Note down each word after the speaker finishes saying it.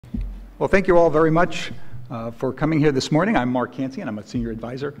Well, thank you all very much for coming here this morning. I'm Mark Canty, and I'm a senior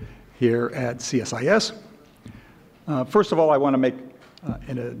advisor here at CSIS. First of all, I want to make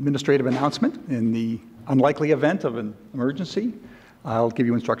an administrative announcement. In the unlikely event of an emergency, I'll give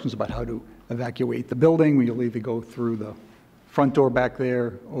you instructions about how to evacuate the building. We'll either go through the front door back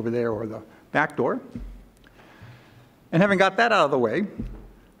there, over there, or the back door. And having got that out of the way,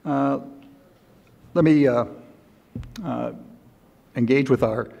 let me engage with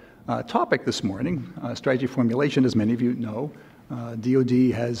our topic this morning, strategy formulation. As many of you know,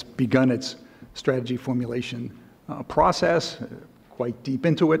 DoD has begun its strategy formulation process, quite deep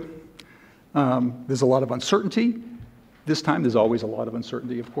into it. There's a lot of uncertainty. This time there's always a lot of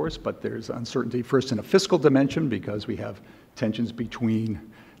uncertainty, of course, but there's uncertainty first in a fiscal dimension because we have tensions between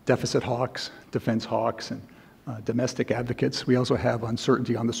deficit hawks, defense hawks, and domestic advocates. We also have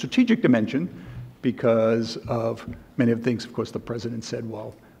uncertainty on the strategic dimension because of many of the things, of course, the president said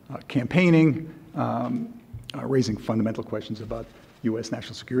while campaigning, raising fundamental questions about U.S.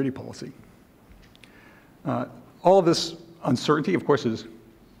 national security policy. All of this uncertainty, of course, is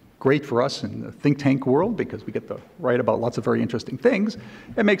great for us in the think tank world because we get to write about lots of very interesting things.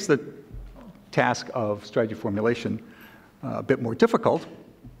 It makes the task of strategy formulation a bit more difficult.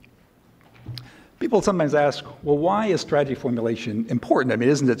 People sometimes ask, well, why is strategy formulation important? I mean,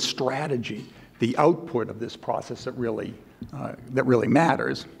 isn't it strategy, the output of this process that really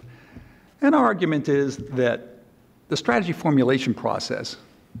matters? And our argument is that the strategy formulation process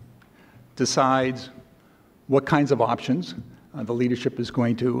decides what kinds of options the leadership is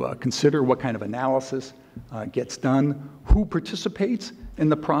going to consider, what kind of analysis gets done, who participates in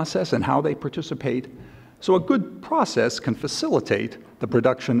the process and how they participate. So a good process can facilitate the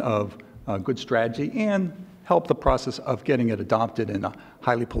production of good strategy and help the process of getting it adopted in a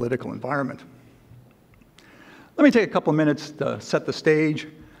highly political environment. Let me take a couple of minutes to set the stage.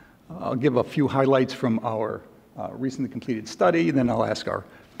 I'll give a few highlights from our recently completed study, then I'll ask our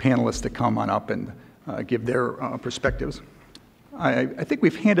panelists to come on up and give their perspectives. I think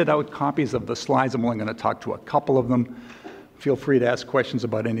we've handed out copies of the slides. I'm only going to talk to a couple of them. Feel free to ask questions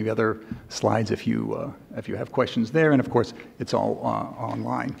about any of the other slides if you have questions there, and of course, it's all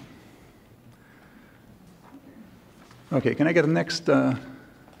online. Okay, can I get the next slide?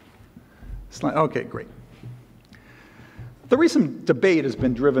 Okay, great. The recent debate has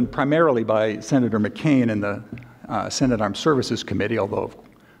been driven primarily by Senator McCain and the Senate Armed Services Committee, although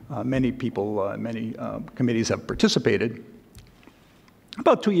many people, many committees have participated.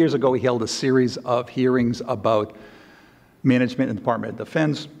 About 2 years ago, he held a series of hearings about management in the Department of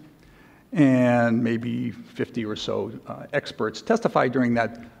Defense, and maybe 50 or so experts testified during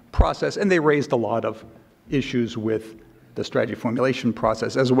that process, and they raised a lot of issues with the strategy formulation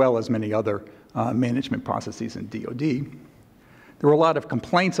process, as well as many other management processes in DoD. There were a lot of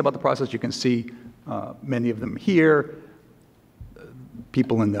complaints about the process. You can see many of them here.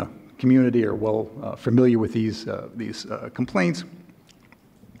 People in the community are well familiar with these complaints.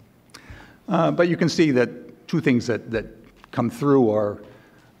 But you can see that two things that come through are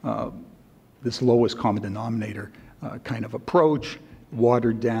this lowest common denominator kind of approach,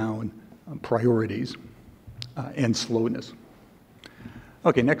 watered down priorities, and slowness.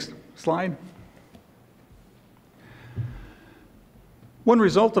 Okay, next slide. One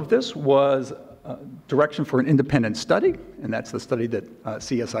result of this was direction for an independent study, and that's the study that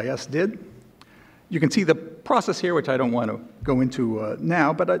CSIS did. You can see the process here, which I don't want to go into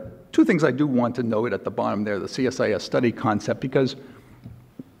now, but two things I do want to note at the bottom there, the CSIS study concept, because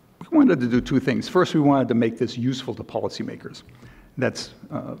we wanted to do two things. First, we wanted to make this useful to policymakers. That's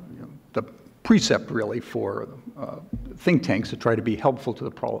the precept, really, for think tanks to try to be helpful to the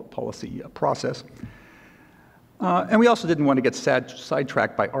policy process. And we also didn't want to get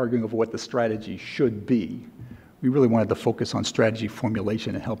sidetracked by arguing over what the strategy should be. We really wanted to focus on strategy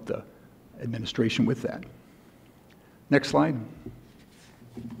formulation and help the administration with that. Next slide.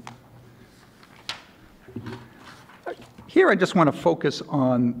 Here I just want to focus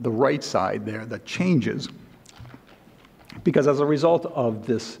on the right side there, the changes, because as a result of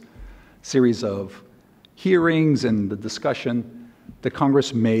this series of hearings and the discussion, the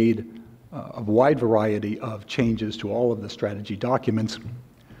Congress made a wide variety of changes to all of the strategy documents.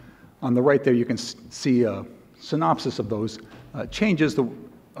 On the right there, you can see a synopsis of those changes. The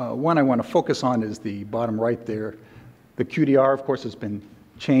one I want to focus on is the bottom right there. The QDR, of course, has been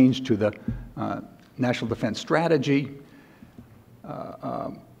changed to the National Defense Strategy.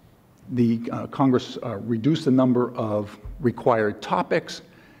 The Congress reduced the number of required topics,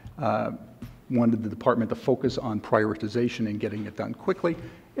 wanted the department to focus on prioritization and getting it done quickly.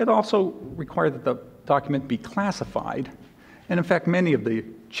 It also required that the document be classified. And in fact, many of the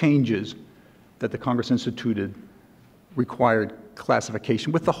changes that the Congress instituted required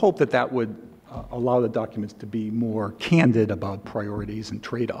classification, with the hope that that would allow the documents to be more candid about priorities and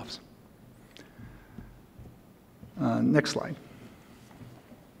trade-offs. Next slide.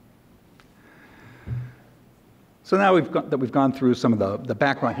 So now we've gone through some of the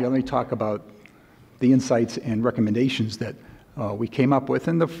background here, let me talk about the insights and recommendations that we came up with.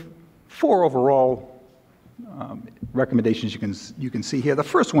 And the four overall recommendations you can see here. The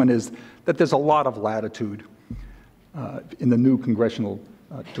first one is that there's a lot of latitude in the new congressional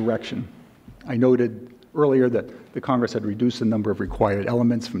direction. I noted earlier that the Congress had reduced the number of required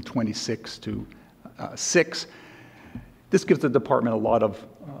elements from 26 to 6. This gives the department a lot of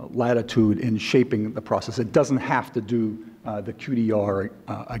latitude in shaping the process. It doesn't have to do the QDR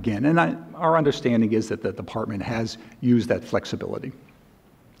again. And our understanding is that the department has used that flexibility.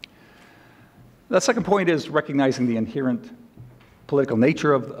 The second point is recognizing the inherent political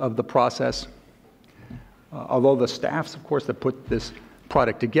nature of the process. Although the staffs, of course, that put this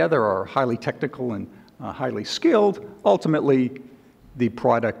product together are highly technical and highly skilled, ultimately the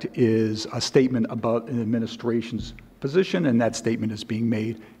product is a statement about an administration's position, and that statement is being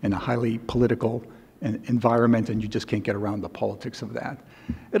made in a highly political environment, and you just can't get around the politics of that.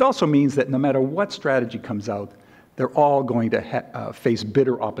 It also means that no matter what strategy comes out, they're all going to face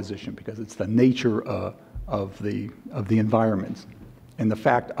bitter opposition because it's the nature of the environment. And the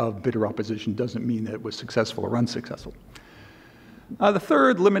fact of bitter opposition doesn't mean that it was successful or unsuccessful. The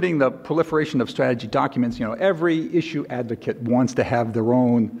third, limiting the proliferation of strategy documents. You know, every issue advocate wants to have their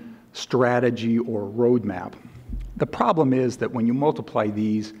own strategy or roadmap. The problem is that when you multiply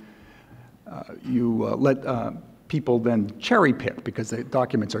these, you let people then cherry pick because the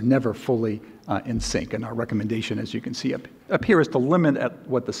documents are never fully in sync. And our recommendation, as you can see up here, is to limit at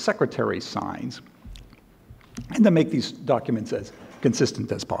what the secretary signs and to make these documents as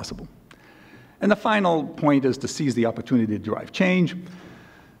consistent as possible. And the final point is to seize the opportunity to drive change.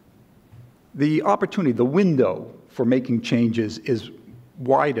 The opportunity, the window for making changes is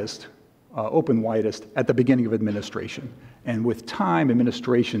widest, open widest at the beginning of administration. And with time,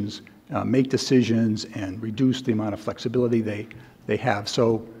 administrations make decisions and reduce the amount of flexibility they have.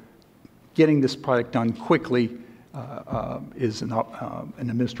 So getting this product done quickly is an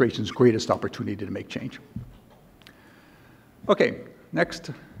administration's greatest opportunity to make change. Okay, next.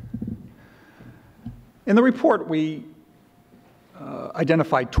 In the report, we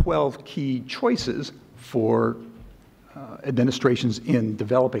identified 12 key choices for administrations in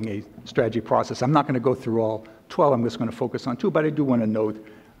developing a strategy process. I'm not going to go through all 12. I'm just going to focus on 2, but I do want to note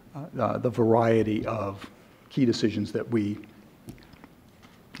the variety of key decisions that we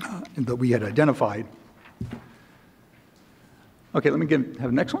had identified. Okay, let me have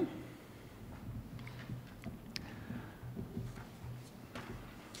the next one.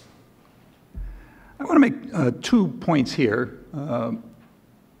 I want to make 2 points here.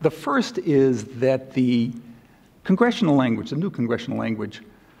 The first is that the congressional language, the new congressional language,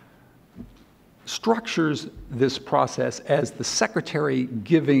 structures this process as the secretary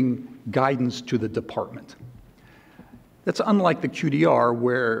giving guidance to the department. That's unlike the QDR,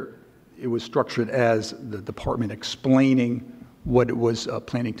 where it was structured as the department explaining what it was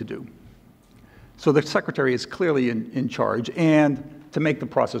planning to do. So the secretary is clearly in charge, and to make the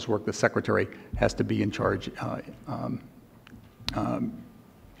process work, the secretary has to be in charge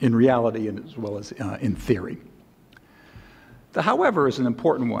in reality and as well as in theory. The however is an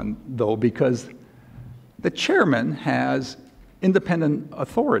important one, though, because the chairman has independent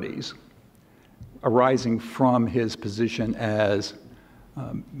authorities arising from his position as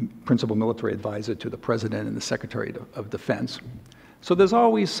principal military advisor to the president and the secretary of defense. So there's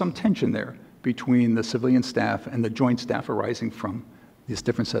always some tension there between the civilian staff and the joint staff arising from this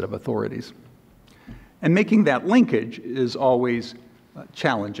different set of authorities. And making that linkage is always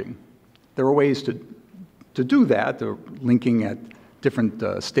challenging. There are ways to do that. They're linking at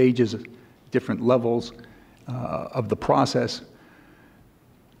different stages, different levels of the process.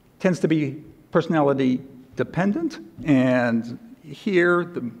 Tends to be personality dependent, and here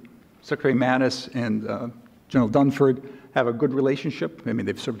the Secretary Mattis and General Dunford have a good relationship. I mean,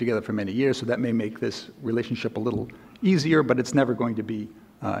 they've served together for many years, so that may make this relationship a little easier, but it's never going to be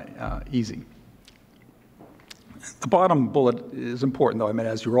easy. The bottom bullet is important, though. I mean,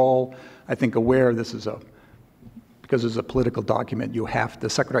 as you're all, I think, aware, this is because it's a political document, the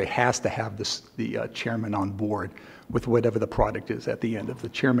secretary has to have the chairman on board with whatever the product is at the end. If the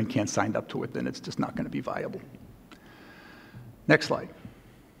chairman can't sign up to it, then it's just not going to be viable. Next slide.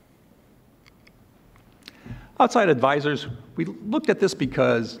 Outside advisors, we looked at this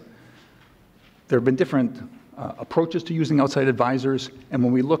because there have been different approaches to using outside advisors. And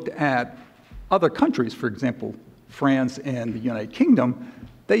when we looked at other countries, for example, France and the United Kingdom,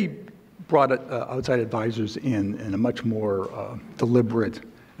 they brought outside advisors in a much more deliberate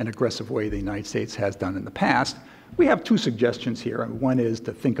and aggressive way the United States has done in the past. We have two suggestions here. One is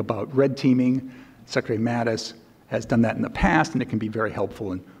to think about red teaming. Secretary Mattis has done that in the past, and it can be very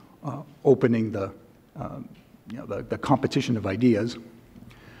helpful in opening the competition of ideas.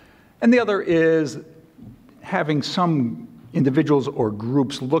 And the other is having some individuals or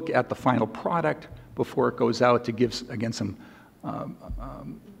groups look at the final product before it goes out to give, again, some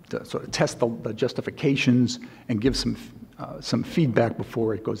to sort of test the justifications and give some feedback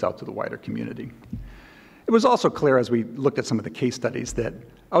before it goes out to the wider community. It was also clear as we looked at some of the case studies that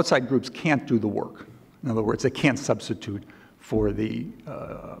outside groups can't do the work. In other words, they can't substitute for the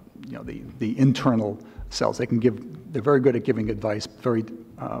internal cells. They're very good at giving advice, very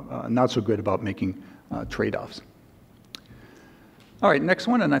not so good about making trade-offs. All right, next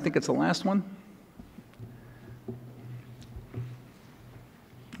one, and I think it's the last one.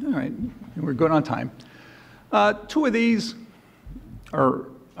 All right, we're good on time. Two of these are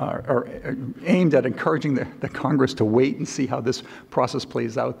aimed at encouraging the Congress to wait and see how this process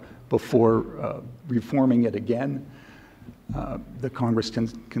plays out before reforming it again. The Congress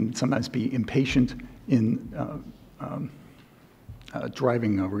can sometimes be impatient in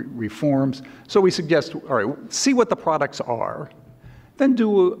driving reforms. So we suggest, all right, see what the products are, then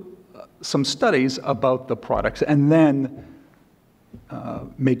do some studies about the products, and then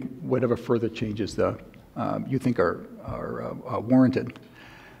make whatever further changes you think are warranted.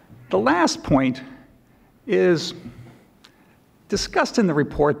 The last point is discussed in the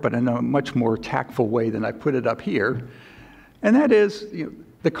report, but in a much more tactful way than I put it up here, and that is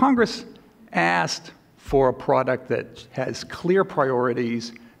the Congress asked for a product that has clear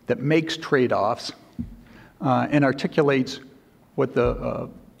priorities, that makes trade-offs, and articulates what the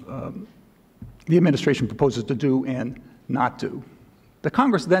administration proposes to do and not do. The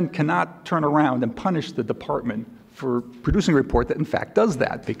Congress then cannot turn around and punish the department for producing a report that in fact does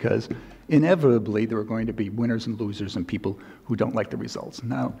that, because inevitably there are going to be winners and losers and people who don't like the results.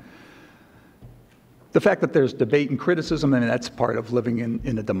 Now, the fact that there's debate and criticism, I mean, that's part of living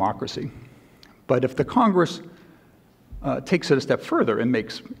in a democracy. But if the Congress takes it a step further and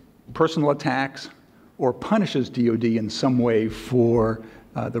makes personal attacks or punishes DOD in some way for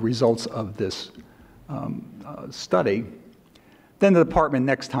the results of this study, then the department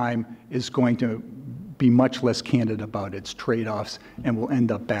next time is going to be much less candid about its trade-offs, and we'll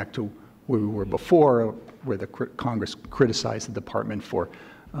end up back to where we were before, where the Congress criticized the department for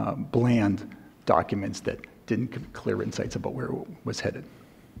bland documents that didn't give clear insights about where it was headed.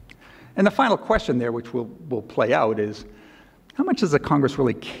 And the final question there, which will play out, is how much does the Congress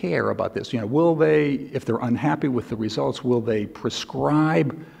really care about this? Will they, if they're unhappy with the results, will they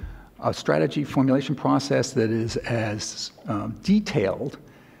prescribe a strategy formulation process that is as detailed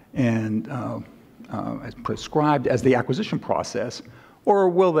and as prescribed as the acquisition process, or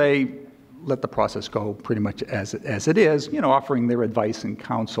will they let the process go pretty much as it is, offering their advice and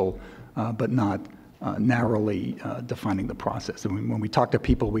counsel, but not narrowly defining the process? And when we talk to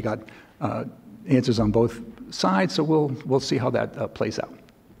people, we got answers on both sides, so we'll see how that plays out.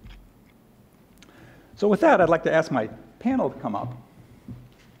 So with that, I'd like to ask my panel to come up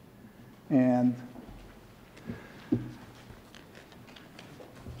and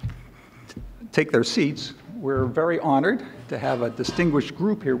take their seats. We're very honored to have a distinguished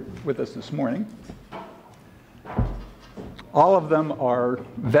group here with us this morning. All of them are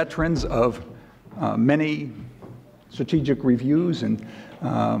veterans of many strategic reviews and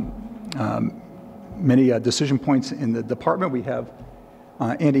many decision points in the department. We have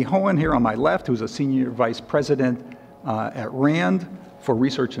Andy Hohen here on my left, who's a senior vice president at RAND for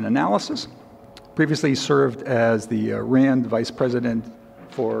research and analysis. Previously served as the RAND vice president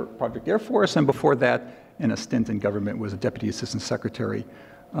for Project Air Force, and before that, in a stint in government, was a deputy assistant secretary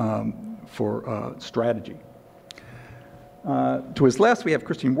for strategy. To his left, we have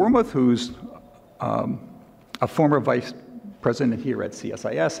Christine Wormuth, who's a former vice president here at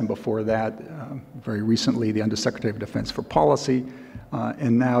CSIS, and before that, very recently, the Undersecretary of Defense for Policy,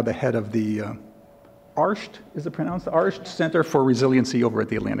 and now the head of the ARST, is it pronounced? ARST Center for Resiliency over at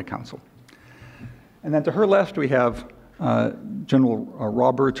the Atlantic Council. And then to her left, we have General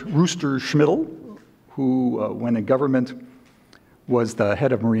Robert Rooster Schmidl, who, when in government, was the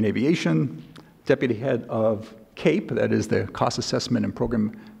head of Marine Aviation, deputy head of CAPE, that is the Cost Assessment and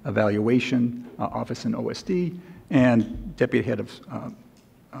Program Evaluation Office in OSD, and deputy head of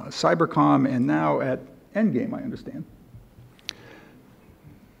Cybercom, and now at Endgame, I understand.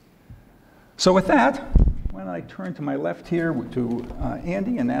 So with that, Why don't I turn to my left here to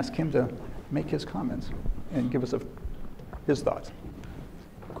Andy and ask him to make his comments and give us his thoughts.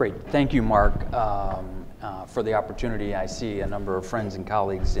 Great. Thank you, Mark, for the opportunity. I see a number of friends and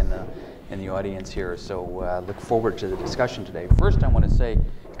colleagues in the audience here, so look forward to the discussion today. First, I want to say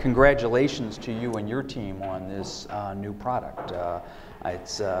congratulations to you and your team on this new product. I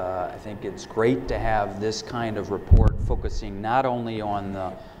think it's great to have this kind of report focusing not only on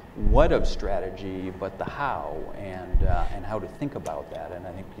the what of strategy, but the how and how to think about that. And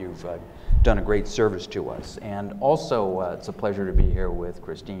I think you've done a great service to us. And also, it's a pleasure to be here with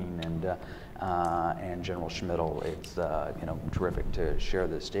Christine and General Schmidl. It's terrific to share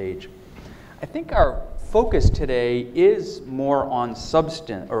the stage. I think our focus today is more on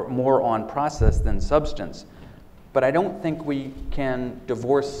substance or more on process than substance. But I don't think we can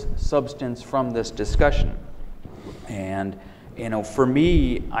divorce substance from this discussion. And for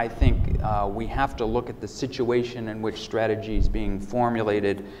me, I think we have to look at the situation in which strategy is being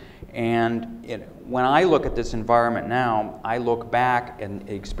formulated. And when I look at this environment now, I look back and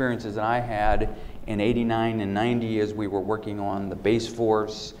experiences that I had in '89 and '90 as we were working on the base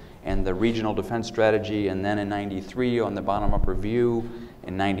force and the regional defense strategy, and then in '93 on the bottom-up review,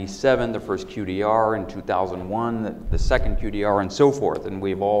 in '97 the first QDR, in 2001 the second QDR, and so forth. And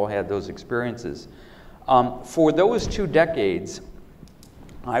we've all had those experiences. For those 2 decades,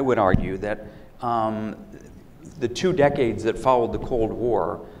 I would argue that the 2 decades that followed the Cold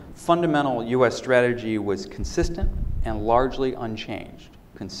War, fundamental U.S. strategy was consistent and largely unchanged.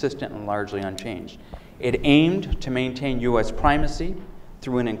 Consistent and largely unchanged. It aimed to maintain U.S. primacy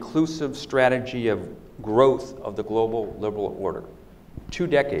through an inclusive strategy of growth of the global liberal order. 2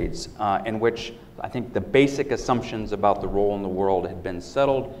 decades in which I think the basic assumptions about the role in the world had been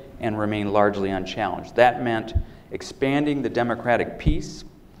settled and remained largely unchallenged. That meant expanding the democratic peace.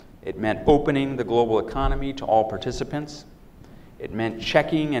 It meant opening the global economy to all participants. It meant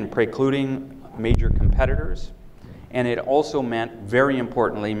checking and precluding major competitors. And it also meant, very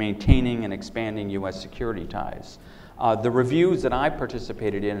importantly, maintaining and expanding U.S. security ties. The reviews that I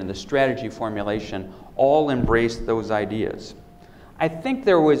participated in and the strategy formulation all embraced those ideas. I think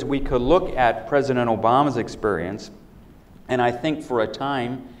we could look at President Obama's experience, and I think for a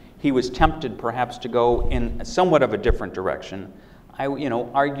time he was tempted perhaps to go in somewhat of a different direction,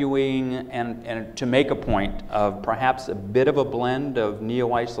 arguing and to make a point of perhaps a bit of a blend of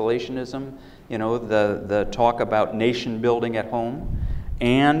neo-isolationism, the talk about nation building at home,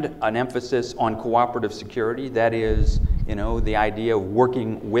 and an emphasis on cooperative security, that is, the idea of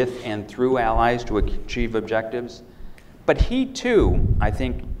working with and through allies to achieve objectives. But he too, I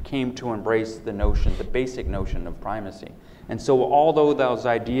think, came to embrace the basic notion of primacy. And so although those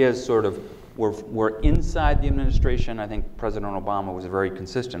ideas sort of were inside the administration, I think President Obama was very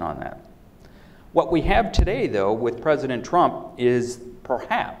consistent on that. What we have today, though, with President Trump is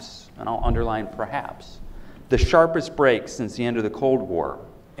perhaps, and I'll underline perhaps, the sharpest break since the end of the Cold War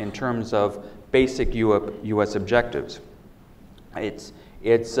in terms of basic U.S. objectives.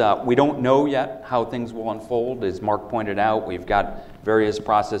 We don't know yet how things will unfold. As Mark pointed out, we've got various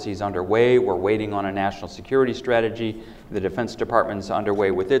processes underway. We're waiting on a national security strategy. The Defense Department's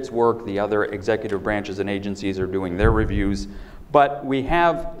underway with its work. The other executive branches and agencies are doing their reviews. But we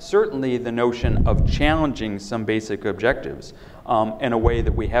have certainly the notion of challenging some basic objectives in a way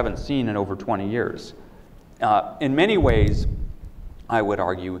that we haven't seen in over 20 years. In many ways, I would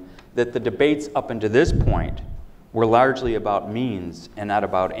argue that the debates up until this point were largely about means and not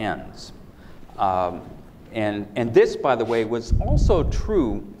about ends. And this, by the way, was also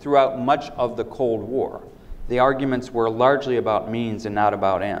true throughout much of the Cold War. The arguments were largely about means and not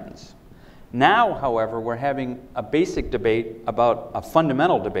about ends. Now, however, we're having a basic debate a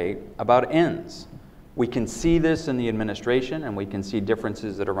fundamental debate about ends. We can see this in the administration, and we can see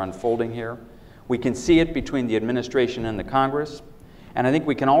differences that are unfolding here. We can see it between the administration and the Congress, and I think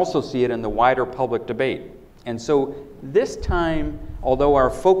we can also see it in the wider public debate. And so this time, although our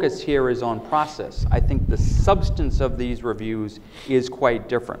focus here is on process, I think the substance of these reviews is quite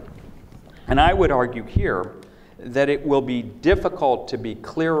different. And I would argue here that it will be difficult to be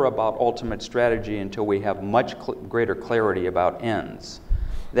clear about ultimate strategy until we have much greater clarity about ends.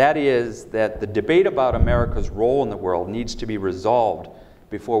 That is, that the debate about America's role in the world needs to be resolved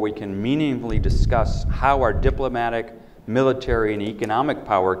before we can meaningfully discuss how our diplomatic, military, and economic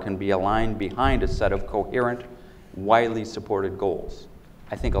power can be aligned behind a set of coherent, widely supported goals.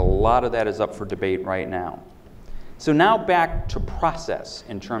 I think a lot of that is up for debate right now. So now back to process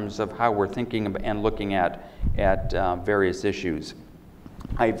in terms of how we're thinking and looking at various issues.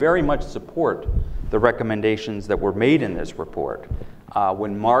 I very much support the recommendations that were made in this report.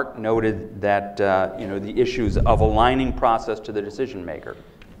 when Mark noted that the issues of aligning process to the decision maker,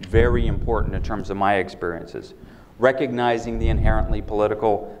 very important in terms of my experiences. Recognizing the inherently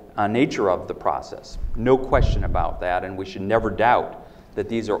political nature of the process, no question about that, and we should never doubt that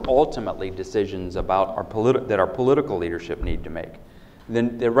these are ultimately decisions about that our political leadership need to make.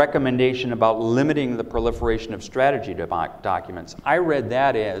 Then the recommendation about limiting the proliferation of strategy documents, I read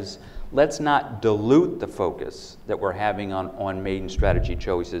that as, let's not dilute the focus that we're having on main strategy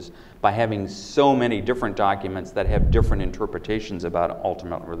choices by having so many different documents that have different interpretations about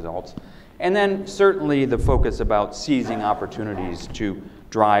ultimate results. And then certainly the focus about seizing opportunities to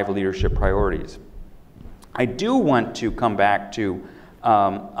drive leadership priorities. I do want to come back to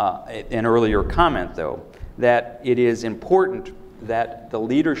an earlier comment, though, that it is important that the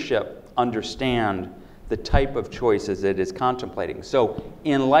leadership understand the type of choices it is contemplating. So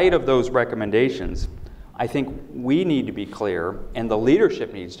in light of those recommendations, I think we need to be clear, and the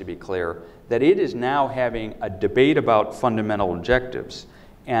leadership needs to be clear, that it is now having a debate about fundamental objectives.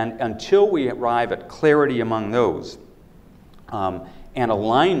 And until we arrive at clarity among those, and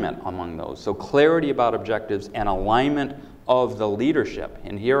alignment among those, so clarity about objectives and alignment of the leadership,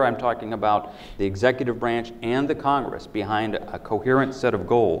 and here I'm talking about the executive branch and the Congress behind a coherent set of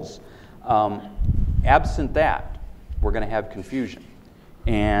goals. Absent that, we're going to have confusion,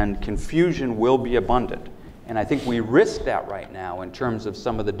 and confusion will be abundant. And I think we risk that right now in terms of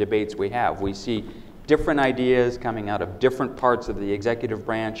some of the debates we have. We see different ideas coming out of different parts of the executive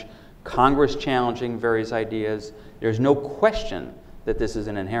branch, Congress challenging various ideas. There's no question that this is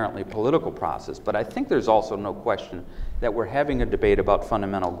an inherently political process, but I think there's also no question that we're having a debate about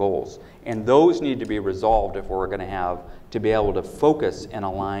fundamental goals, and those need to be resolved if we're going to be able to focus and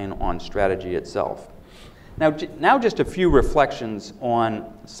align on strategy itself. Now just a few reflections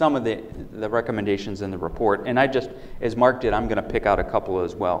on some of the recommendations in the report, and as Mark did, I'm going to pick out a couple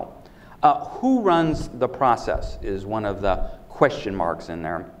as well. Who runs the process is one of the question marks in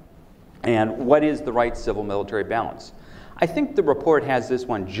there, and what is the right civil-military balance? I think the report has this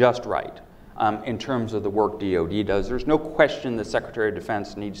one just right in terms of the work DoD does. There's no question the Secretary of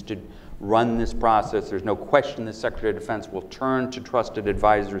Defense needs to run this process. There's no question the Secretary of Defense will turn to trusted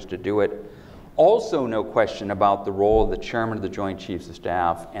advisors to do it. Also no question about the role of the Chairman of the Joint Chiefs of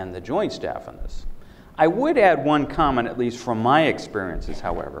Staff and the Joint Staff in this. I would add one comment, at least from my experiences,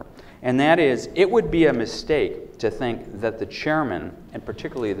 however, and that is it would be a mistake to think that the Chairman, and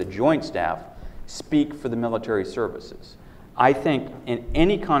particularly the Joint Staff, speak for the military services. I think in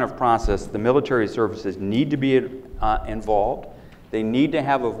any kind of process, the military services need to be involved. They need to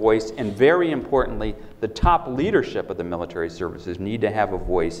have a voice, and very importantly, the top leadership of the military services need to have a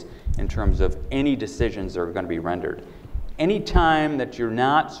voice in terms of any decisions that are going to be rendered. Any time that you're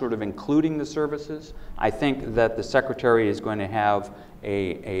not sort of including the services, I think that the Secretary is going to have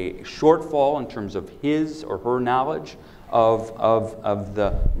a shortfall in terms of his or her knowledge of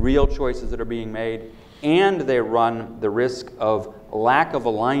the real choices that are being made, and they run the risk of lack of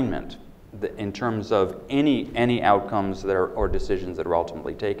alignment in terms of any outcomes that are, or decisions that are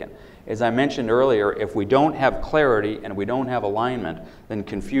ultimately taken. As I mentioned earlier, if we don't have clarity and we don't have alignment, then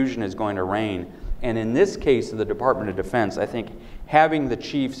confusion is going to reign. And in this case of the Department of Defense, I think having the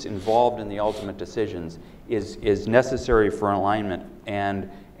chiefs involved in the ultimate decisions is necessary for alignment and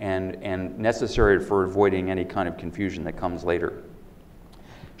necessary for avoiding any kind of confusion that comes later.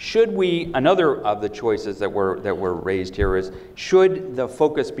 Should we, another of the choices that were raised here is, should the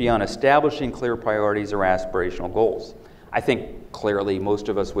focus be on establishing clear priorities or aspirational goals? I think clearly most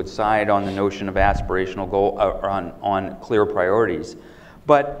of us would side on the notion of aspirational goal, or on clear priorities.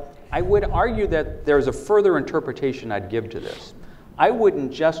 But I would argue that there's a further interpretation I'd give to this. I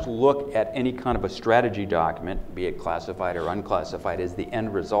wouldn't just look at any kind of a strategy document, be it classified or unclassified, as the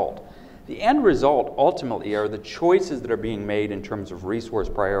end result. The end result ultimately are the choices that are being made in terms of resource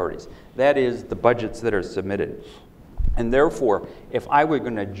priorities. That is, the budgets that are submitted. And therefore, if I were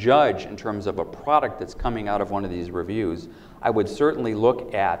going to judge in terms of a product that's coming out of one of these reviews, I would certainly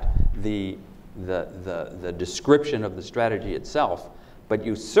look at the description of the strategy itself, but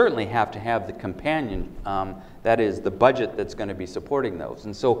you certainly have to have the companion, that is, the budget that's going to be supporting those.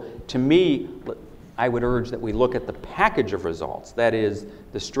 And so, to me, I would urge that we look at the package of results, that is,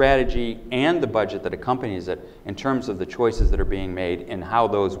 the strategy and the budget that accompanies it, in terms of the choices that are being made and how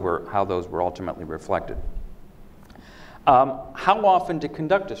those were ultimately reflected. How often to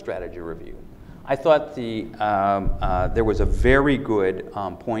conduct a strategy review? I thought there was a very good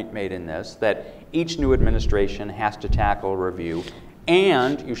point made in this, that each new administration has to tackle a review,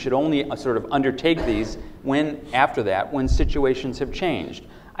 and you should only sort of undertake these when situations have changed.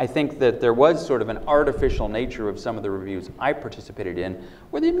 I think that there was sort of an artificial nature of some of the reviews I participated in,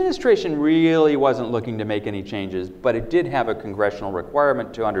 where the administration really wasn't looking to make any changes, but it did have a congressional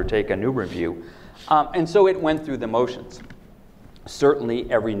requirement to undertake a new review. And so it went through the motions.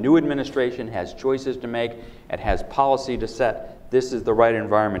 Certainly, every new administration has choices to make. It has policy to set. This is the right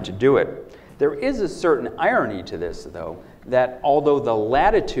environment to do it. There is a certain irony to this, though, that although the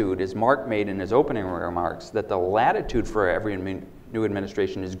latitude, as Mark made in his opening remarks, that the latitude for every new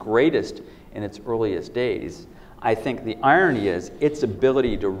administration is greatest in its earliest days, I think the irony is its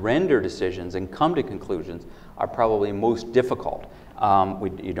ability to render decisions and come to conclusions are probably most difficult.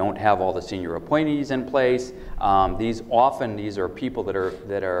 You don't have all the senior appointees in place. These are people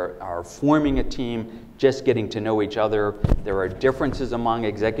that are forming a team, just getting to know each other. There are differences among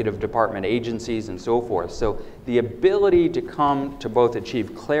executive department agencies and so forth. So the ability to come to both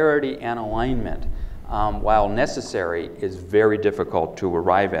achieve clarity and alignment, while necessary, is very difficult to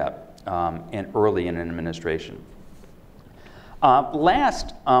arrive at early in an administration.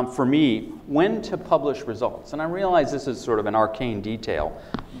 Last, for me, when to publish results. And I realize this is sort of an arcane detail,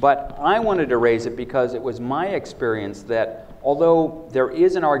 but I wanted to raise it because it was my experience that although there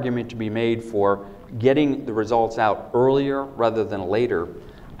is an argument to be made for getting the results out earlier rather than later,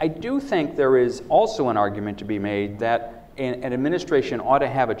 I do think there is also an argument to be made that an administration ought to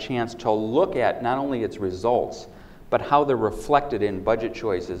have a chance to look at not only its results, but how they're reflected in budget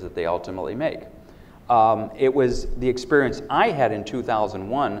choices that they ultimately make. It was the experience I had in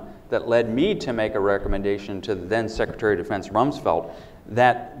 2001 that led me to make a recommendation to the then Secretary of Defense Rumsfeld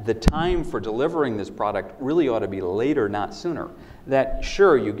that the time for delivering this product really ought to be later, not sooner. That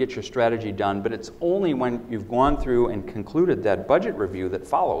sure, you get your strategy done, but it's only when you've gone through and concluded that budget review that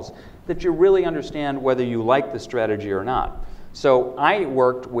follows that you really understand whether you like the strategy or not. So I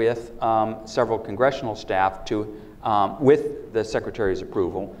worked with several congressional staff with the Secretary's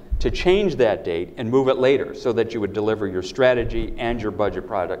approval to change that date and move it later so that you would deliver your strategy and your budget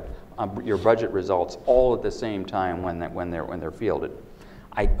product, your budget results all at the same time when they're fielded.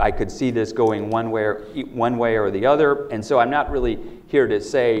 I could see this going one way or the other, and so I'm not really here to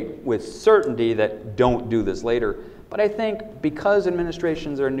say with certainty that don't do this later, but I think because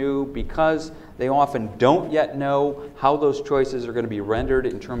administrations are new, because they often don't yet know how those choices are going to be rendered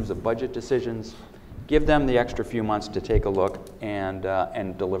in terms of budget decisions, give them the extra few months to take a look and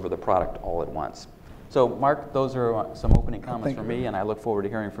deliver the product all at once. So, Mark, those are some opening comments from me, and I look forward to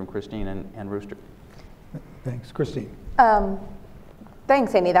hearing from Christine and Rooster. Thanks. Christine.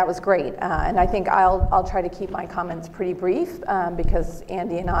 Thanks, Andy. That was great. And I think I'll try to keep my comments pretty brief because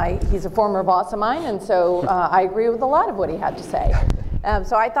Andy and he's a former boss of mine, and so I agree with a lot of what he had to say.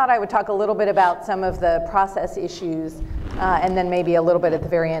 So I thought I would talk a little bit about some of the process issues and then maybe a little bit at the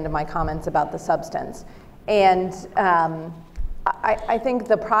very end of my comments about the substance. And I think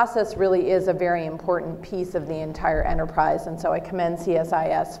the process really is a very important piece of the entire enterprise, and so I commend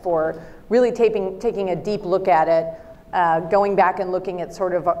CSIS for really taking a deep look at it, going back and looking at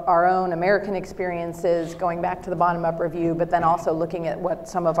sort of our own American experiences, going back to the bottom-up review, but then also looking at what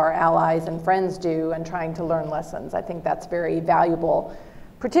some of our allies and friends do and trying to learn lessons. I think that's very valuable,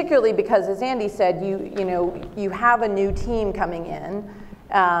 particularly because, as Andy said, you have a new team coming in,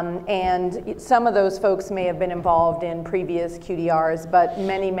 and some of those folks may have been involved in previous QDRs, but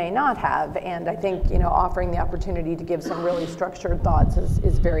many may not have. And I think offering the opportunity to give some really structured thoughts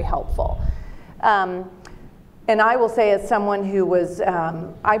is very helpful. And I will say, as someone who was,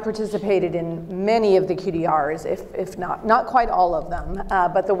 I participated in many of the QDRs, if not quite all of them,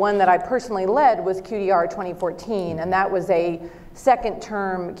 but the one that I personally led was QDR 2014, and that was a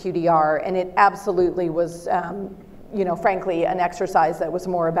second-term QDR, and it absolutely was, frankly, an exercise that was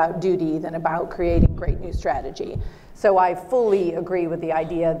more about duty than about creating great new strategy. So I fully agree with the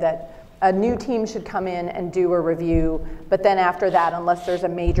idea that a new team should come in and do a review, but then after that, unless there's a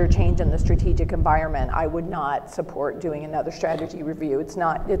major change in the strategic environment, I would not support doing another strategy review. It's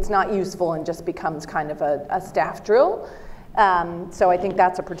not useful and just becomes kind of a staff drill. So I think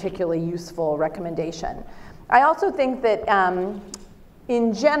that's a particularly useful recommendation. I also think that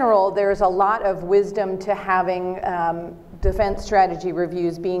in general, there's a lot of wisdom to having defense strategy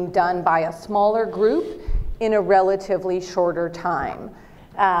reviews being done by a smaller group in a relatively shorter time.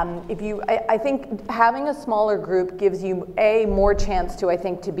 I think having a smaller group gives you more chance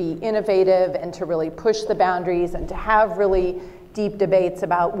to be innovative and to really push the boundaries and to have really deep debates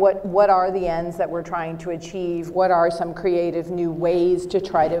about what are the ends that we're trying to achieve, what are some creative new ways to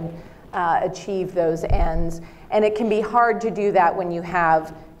try to achieve those ends. And it can be hard to do that when you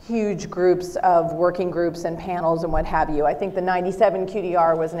have huge groups of working groups and panels and what have you. I think the 97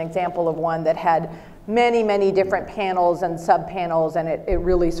 QDR was an example of one that had many, many different panels and sub-panels, and it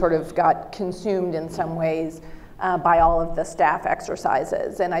really sort of got consumed in some ways by all of the staff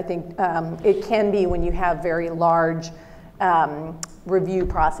exercises. And I think it can be, when you have very large review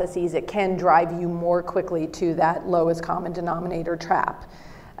processes, it can drive you more quickly to that lowest common denominator trap.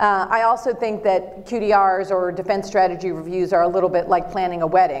 I also think that QDRs, or defense strategy reviews, are a little bit like planning a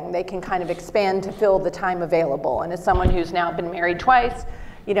wedding. They can kind of expand to fill the time available. And as someone who's now been married twice,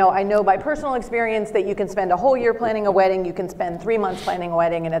 you know, I know by personal experience that you can spend a whole year planning a wedding, you can spend 3 months planning a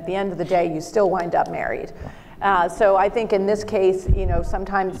wedding, and at the end of the day, you still wind up married. So I think in this case, you know,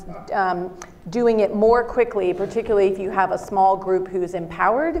 sometimes doing it more quickly, particularly if you have a small group who's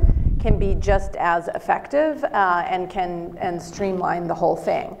empowered, can be just as effective and streamline the whole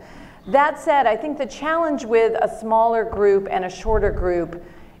thing. That said, I think the challenge with a smaller group and a shorter group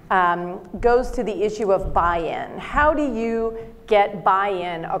goes to the issue of buy-in. How do you get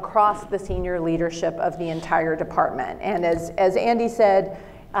buy-in across the senior leadership of the entire department? And as Andy said,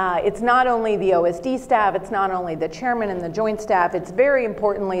 it's not only the OSD staff, it's not only the chairman and the joint staff, it's very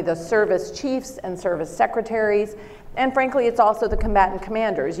importantly the service chiefs and service secretaries, and frankly, it's also the combatant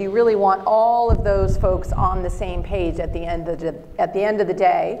commanders. You really want all of those folks on the same page at the end of the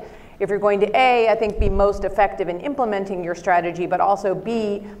day. If you're going to A, I think be most effective in implementing your strategy, but also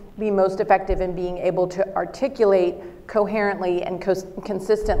B, be most effective in being able to articulate coherently and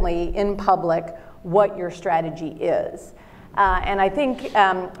consistently in public what your strategy is. And I think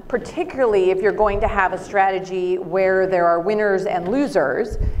particularly if you're going to have a strategy where there are winners and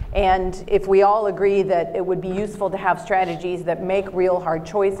losers, and if we all agree that it would be useful to have strategies that make real hard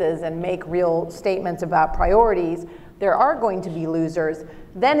choices and make real statements about priorities, there are going to be losers,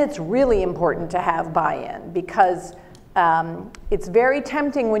 then it's really important to have buy-in, because it's very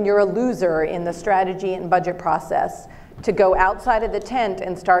tempting when you're a loser in the strategy and budget process to go outside of the tent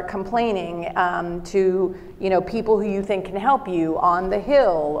and start complaining to, you know, people who you think can help you on the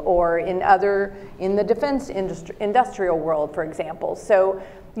Hill or in the defense industrial world, for example. So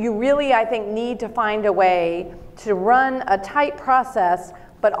you really, I think, need to find a way to run a tight process,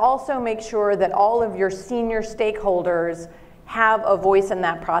 but also make sure that all of your senior stakeholders have a voice in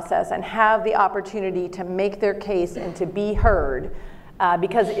that process and have the opportunity to make their case and to be heard.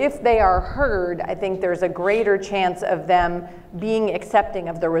 Because if they are heard, I think there's a greater chance of them being accepting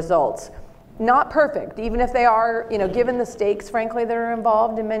of the results. Not perfect, even if they are, you know, given the stakes, frankly, that are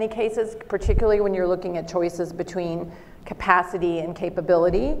involved in many cases, particularly when you're looking at choices between capacity and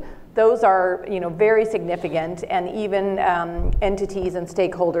capability. Those are, you know, very significant, and even entities and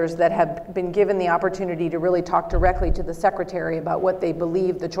stakeholders that have been given the opportunity to really talk directly to the secretary about what they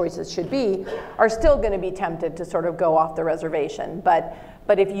believe the choices should be are still going to be tempted to sort of go off the reservation. But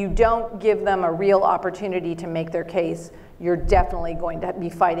if you don't give them a real opportunity to make their case, you're definitely going to be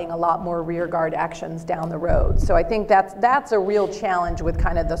fighting a lot more rearguard actions down the road. So I think that's a real challenge with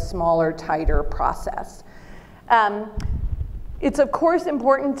kind of the smaller, tighter process. It's of course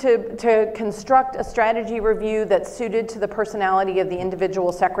important to construct a strategy review that's suited to the personality of the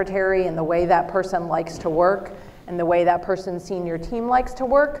individual secretary and the way that person likes to work and the way that person's senior team likes to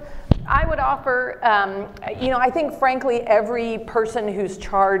work. I would offer, you know, I think frankly every person who's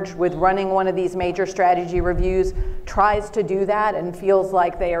charged with running one of these major strategy reviews tries to do that and feels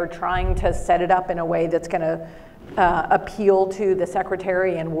like they are trying to set it up in a way that's going to appeal to the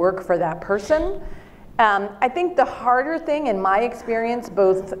secretary and work for that person. I think the harder thing in my experience,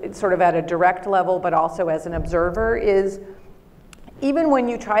 both sort of at a direct level but also as an observer, is even when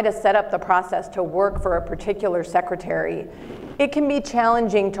you try to set up the process to work for a particular secretary, it can be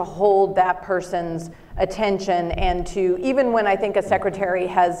challenging to hold that person's attention, and to, even when I think a secretary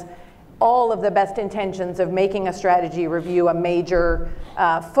has all of the best intentions of making a strategy review a major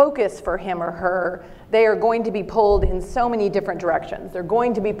focus for him or her, they are going to be pulled in so many different directions. They're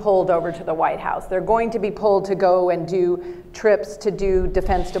going to be pulled over to the White House. They're going to be pulled to go and do trips to do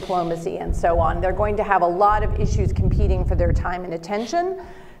defense diplomacy and so on. They're going to have a lot of issues competing for their time and attention.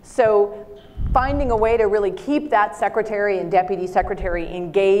 So finding a way to really keep that secretary and deputy secretary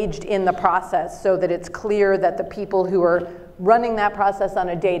engaged in the process so that it's clear that the people who are running that process on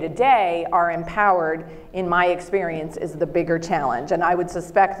a day-to-day are empowered, in my experience, is the bigger challenge. And I would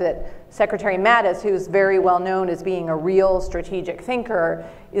suspect that Secretary Mattis, who's very well known as being a real strategic thinker,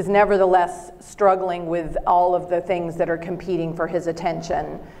 is nevertheless struggling with all of the things that are competing for his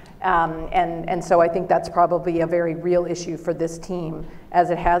attention. And so I think that's probably a very real issue for this team,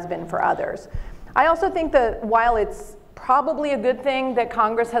 as it has been for others. I also think that while it's probably a good thing that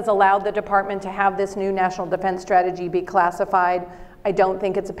Congress has allowed the department to have this new national defense strategy be classified, I don't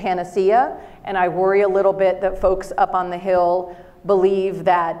think it's a panacea, and I worry a little bit that folks up on the Hill believe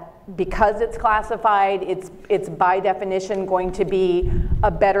that because it's classified, it's by definition going to be a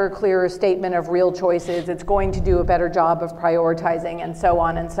better, clearer statement of real choices. It's going to do a better job of prioritizing, and so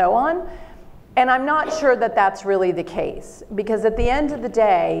on and so on. And I'm not sure that that's really the case, because at the end of the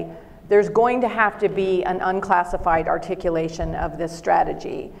day, there's going to have to be an unclassified articulation of this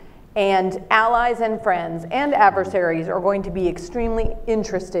strategy. And allies and friends and adversaries are going to be extremely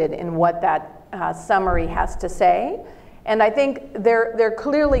interested in what that summary has to say. And I think they're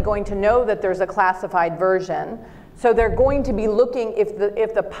clearly going to know that there's a classified version. So they're going to be looking,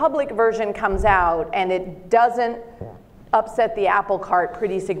 if the public version comes out and it doesn't upset the apple cart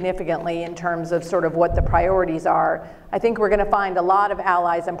pretty significantly in terms of sort of what the priorities are, I think we're going to find a lot of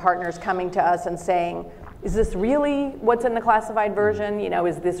allies and partners coming to us and saying, is this really what's in the classified version? You know,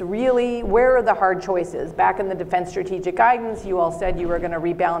 is this really, where are the hard choices? Back in the Defense Strategic Guidance, you all said you were going to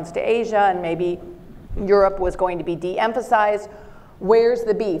rebalance to Asia and maybe Europe was going to be de-emphasized. Where's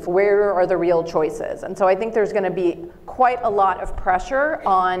the beef? Where are the real choices? And so I think there's going to be quite a lot of pressure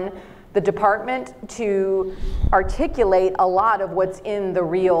on the department to articulate a lot of what's in the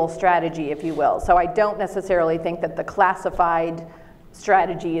real strategy, if you will. So I don't necessarily think that the classified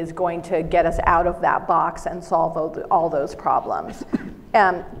strategy is going to get us out of that box and solve all those problems.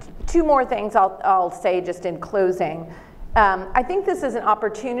 Two more things I'll say just in closing. I think this is an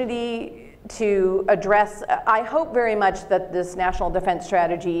opportunity to address, I hope very much that this National Defense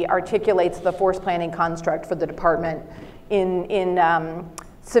Strategy articulates the force planning construct for the department in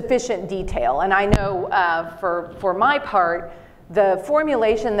sufficient detail. And I know for my part, the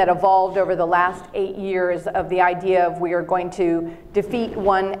formulation that evolved over the last 8 years of the idea of we are going to defeat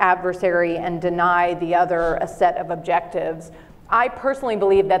one adversary and deny the other a set of objectives, I personally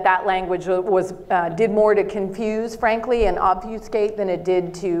believe that that language did more to confuse, frankly, and obfuscate than it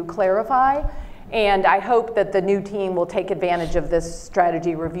did to clarify. And I hope that the new team will take advantage of this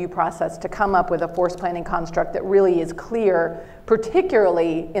strategy review process to come up with a force planning construct that really is clear,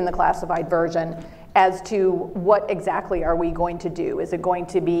 particularly in the classified version, as to what exactly are we going to do. Is it going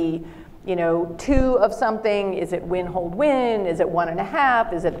to be, you know, 2 of something? Is it win, hold, win? Is it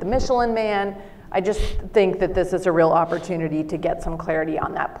 1.5? Is it the Michelin Man? I just think that this is a real opportunity to get some clarity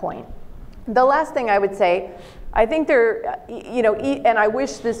on that point. The last thing I would say, I think you know, and I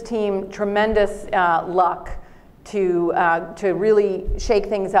wish this team tremendous luck to really shake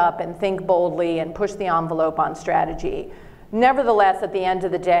things up and think boldly and push the envelope on strategy. Nevertheless, at the end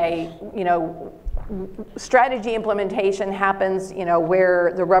of the day, you know, strategy implementation happens, you know,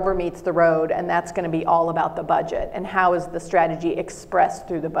 where the rubber meets the road, and that's going to be all about the budget and how is the strategy expressed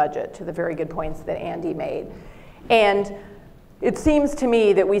through the budget, to the very good points that Andy made. And it seems to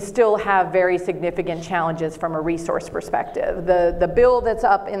me that we still have very significant challenges from a resource perspective. The bill that's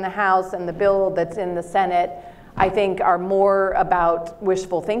up in the House and the bill that's in the Senate, I think, are more about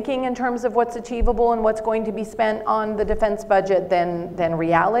wishful thinking in terms of what's achievable and what's going to be spent on the defense budget than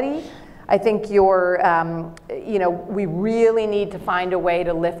reality. I think you know, we really need to find a way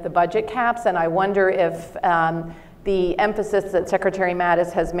to lift the budget caps, and I wonder if the emphasis that Secretary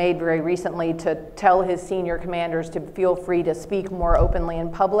Mattis has made very recently to tell his senior commanders to feel free to speak more openly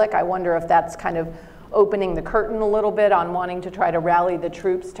in public, I wonder if that's kind of opening the curtain a little bit on wanting to try to rally the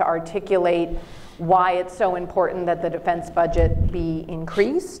troops to articulate why it's so important that the defense budget be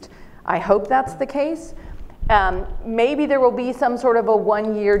increased. I hope that's the case. Maybe there will be some sort of a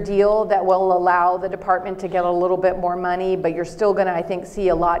 1-year deal that will allow the department to get a little bit more money, but you're still going to, I think, see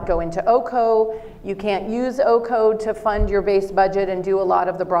a lot go into OCO. You can't use OCO to fund your base budget and do a lot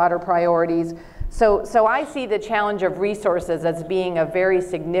of the broader priorities. So I see the challenge of resources as being a very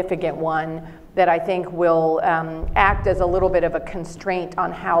significant one that I think will act as a little bit of a constraint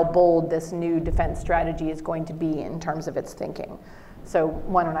on how bold this new defense strategy is going to be in terms of its thinking. So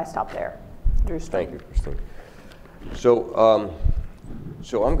why don't I stop there? Thank you, Christine. So,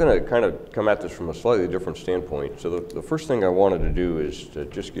 so I'm going to kind of come at this from a slightly different standpoint. So the first thing I wanted to do is to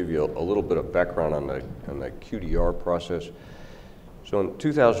just give you a little bit of background on the QDR process. So in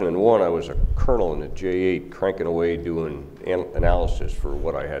 2001, I was a colonel in the J8 cranking away doing analysis for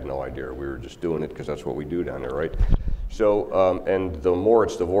what I had no idea. We were just doing it because that's what we do down there, right? So, and the more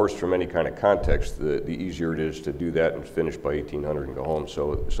it's divorced from any kind of context, the easier it is to do that and finish by 1800 and go home.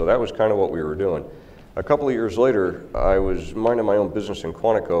 So that was kind of what we were doing. A couple of years later, I was minding my own business in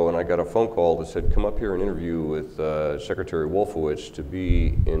Quantico, and I got a phone call that said, come up here and interview with Secretary Wolfowitz to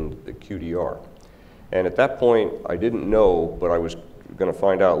be in the QDR. And at that point, I didn't know, but I was going to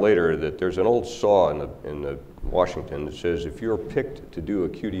find out later that there's an old saw in the Washington that says, if you're picked to do a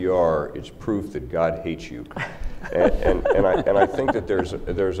QDR, it's proof that God hates you. And I think that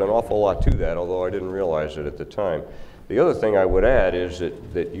there's an awful lot to that, although I didn't realize it at the time. The other thing I would add is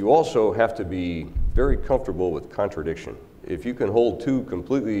that you also have to be very comfortable with contradiction. If you can hold two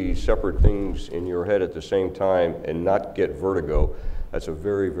completely separate things in your head at the same time and not get vertigo, that's a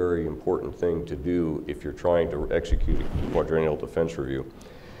very, very important thing to do if you're trying to execute a quadrennial defense review.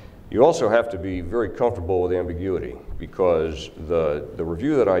 You also have to be very comfortable with ambiguity, because the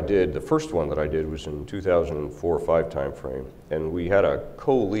review that I did, the first one that I did, was in 2004-05 timeframe, and we had a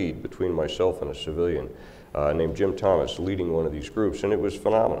co-lead between myself and a civilian named Jim Thomas leading one of these groups, and it was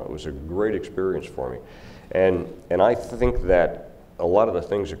phenomenal. It was a great experience for me. And I think that a lot of the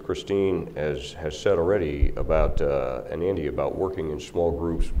things that Christine has said already about, and Andy, about working in small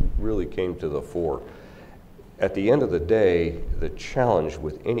groups really came to the fore. At the end of the day, the challenge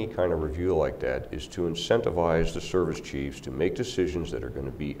with any kind of review like that is to incentivize the service chiefs to make decisions that are going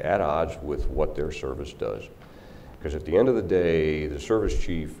to be at odds with what their service does. Because at the end of the day, the service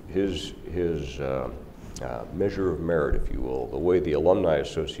chief, his measure of merit, if you will, the way the Alumni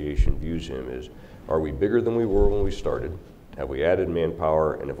Association views him is, are we bigger than we were when we started? Have we added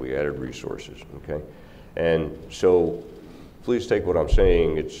manpower, and have we added resources, okay? And so please take what I'm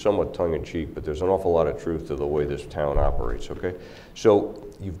saying, it's somewhat tongue-in-cheek, but there's an awful lot of truth to the way this town operates, okay? So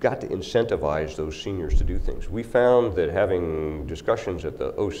you've got to incentivize those seniors to do things. We found that having discussions at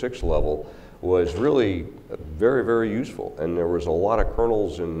the 06 level was really very, very useful, and there was a lot of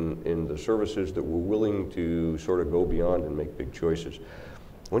colonels in the services that were willing to sort of go beyond and make big choices.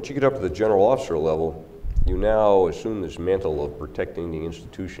 Once you get up to the general officer level, you now assume this mantle of protecting the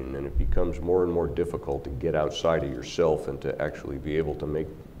institution, and it becomes more and more difficult to get outside of yourself and to actually be able to make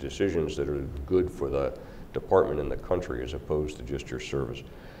decisions that are good for the department and the country as opposed to just your service.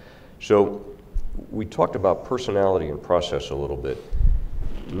 So we talked about personality and process a little bit.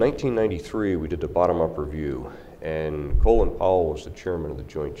 In 1993, we did the bottom-up review, and Colin Powell was the chairman of the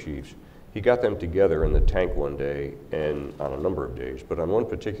Joint Chiefs. He got them together in the tank one day, and on a number of days, but on one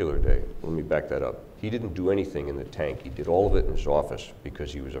particular day, let me back that up, he didn't do anything in the tank. He did all of it in his office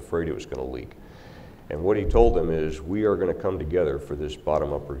because he was afraid it was going to leak. And what he told them is, we are going to come together for this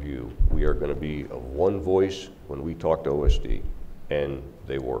bottom-up review. We are going to be of one voice when we talk to OSD, and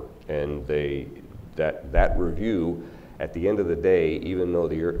they were. And that review, at the end of the day, even though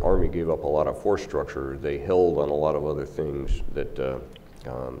the Army gave up a lot of force structure, they held on a lot of other things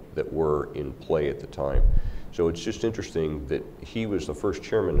that were in play at the time. So it's just interesting that he was the first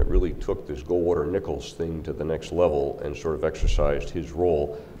chairman that really took this Goldwater-Nichols thing to the next level and sort of exercised his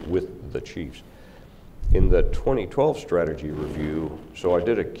role with the chiefs. In the 2012 strategy review, so I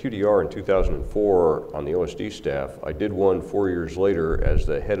did a QDR in 2004 on the OSD staff. I did one 4 years later as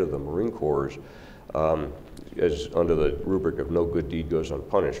the head of the Marine Corps, as under the rubric of no good deed goes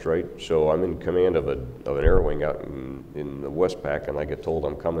unpunished, right? So I'm in command of an air wing out in the Westpac, and I get told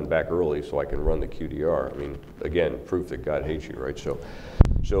I'm coming back early so I can run the QDR. I mean, again, proof that God hates you, right?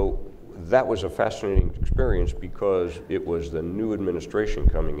 So that was a fascinating experience because it was the new administration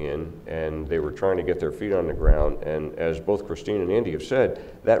coming in, and they were trying to get their feet on the ground. And as both Christine and Andy have said,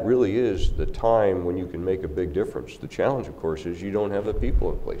 that really is the time when you can make a big difference. The challenge, of course, is you don't have the people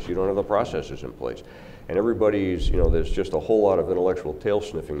in place. You don't have the processes in place. And everybody's, there's just a whole lot of intellectual tail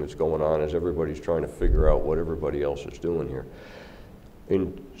sniffing that's going on as everybody's trying to figure out what everybody else is doing here.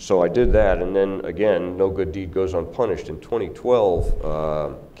 And so I did that, and then again, no good deed goes unpunished. In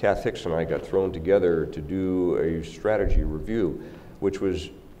 2012, Kath Hicks and I got thrown together to do a strategy review, which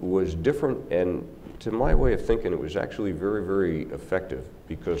was different, and to my way of thinking, it was actually very, very effective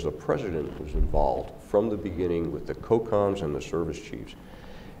because the president was involved from the beginning with the COCOMs and the service chiefs.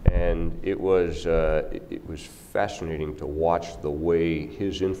 And it was fascinating to watch the way he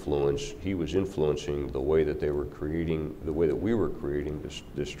was influencing the way that they were creating, the way that we were creating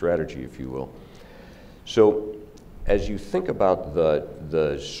this strategy, if you will. So as you think about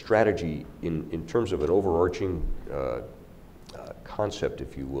the strategy in terms of an overarching concept,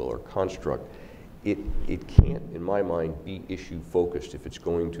 if you will, or construct, it can't, in my mind, be issue focused if it's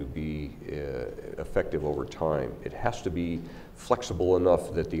going to be effective over time. It has to be flexible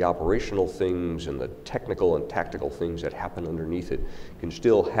enough that the operational things and the technical and tactical things that happen underneath it can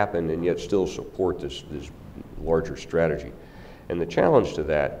still happen and yet still support this larger strategy. And the challenge to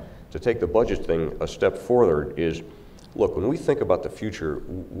that, to take the budget thing a step further, is, look, when we think about the future,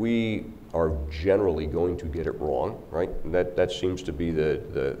 we are generally going to get it wrong, right? That seems to be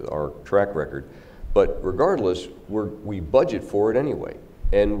our track record. But regardless, we budget for it anyway.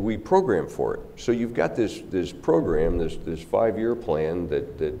 and we program for it. So you've got this program, this 5-year plan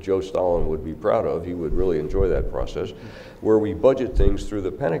that Joe Stalin would be proud of. He would really enjoy that process, where we budget things through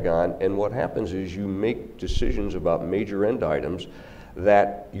the Pentagon, and what happens is you make decisions about major end items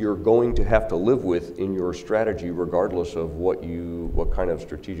that you're going to have to live with in your strategy, regardless of what kind of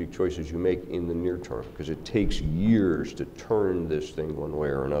strategic choices you make in the near term, because it takes years to turn this thing one way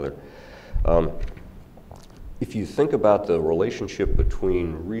or another. If you think about the relationship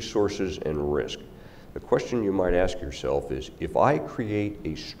between resources and risk, the question you might ask yourself is, if I create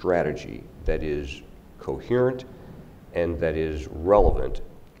a strategy that is coherent and that is relevant,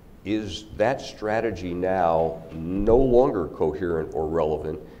 is that strategy now no longer coherent or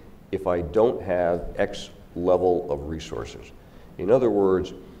relevant if I don't have X level of resources? In other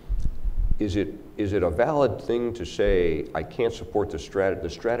words, is it a valid thing to say I can't support the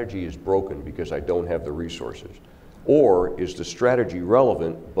strategy is broken because I don't have the resources? Or is the strategy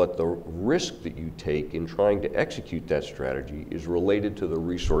relevant, but the risk that you take in trying to execute that strategy is related to the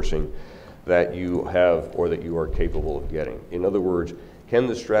resourcing that you have or that you are capable of getting? In other words, can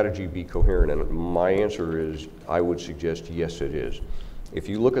the strategy be coherent? And my answer is, I would suggest yes, it is. If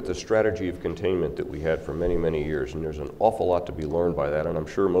you look at the strategy of containment that we had for many, many years, and there's an awful lot to be learned by that, and I'm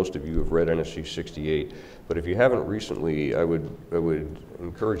sure most of you have read NSC 68, but if you haven't recently, I would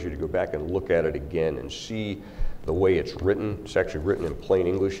encourage you to go back and look at it again and see the way it's written. It's actually written in plain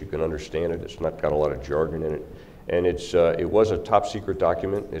English. You can understand it. It's not got a lot of jargon in it. And it was a top secret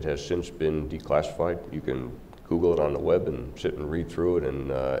document. It has since been declassified. You can Google it on the web and sit and read through it,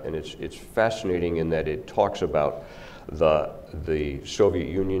 and it's fascinating in that it talks about the Soviet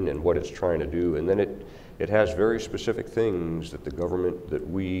Union and what it's trying to do, and then it has very specific things that the government, that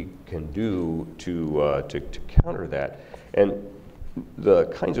we can do to counter that. And the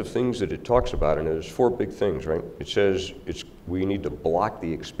kinds of things that it talks about, and there's 4 big things, right? It says we need to block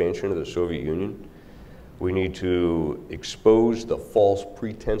the expansion of the Soviet Union. We need to expose the false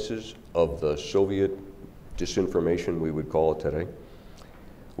pretenses of the Soviet disinformation, we would call it today.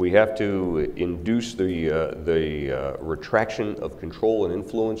 We have to induce the retraction of control and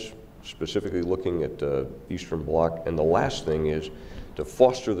influence, specifically looking at the Eastern Bloc. And the last thing is to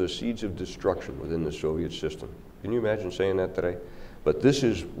foster the seeds of destruction within the Soviet system. Can you imagine saying that today? But this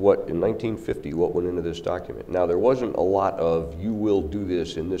is what, in 1950, what went into this document. Now, there wasn't a lot of, you will do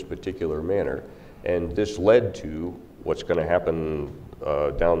this in this particular manner, and this led to what's going to happen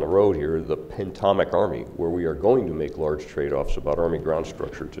down the road here, the Pentamic Army, where we are going to make large trade-offs about Army ground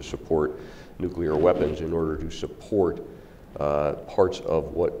structure to support nuclear weapons in order to support parts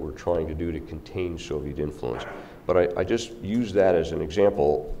of what we're trying to do to contain Soviet influence. But I just use that as an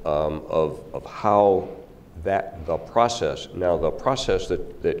example of how the process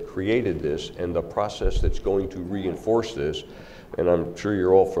that created this and the process that's going to reinforce this, and I'm sure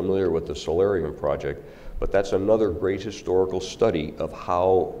you're all familiar with the Solarium project, but that's another great historical study of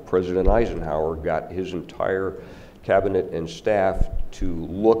how President Eisenhower got his entire cabinet and staff to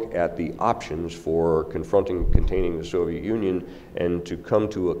look at the options for containing the Soviet Union and to come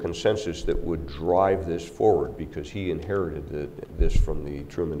to a consensus that would drive this forward, because he inherited this from the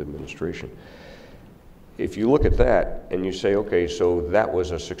Truman administration. If you look at that and you say, okay, so that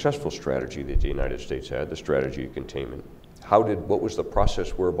was a successful strategy that the United States had, the strategy of containment. What was the process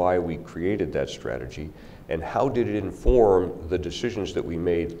whereby we created that strategy, and how did it inform the decisions that we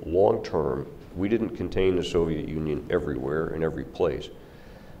made long term? We didn't contain the Soviet Union everywhere in every place.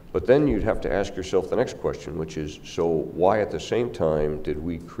 But then you'd have to ask yourself the next question, which is, so why at the same time did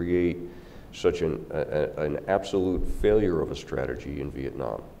we create such an absolute failure of a strategy in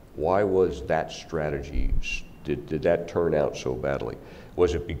Vietnam? Why was that strategy, did that turn out so badly?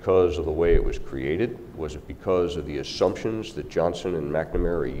 Was it because of the way it was created? Was it because of the assumptions that Johnson and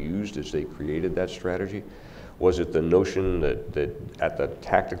McNamara used as they created that strategy? Was it the notion that at the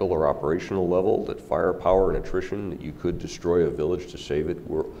tactical or operational level, that firepower and attrition, that you could destroy a village to save it?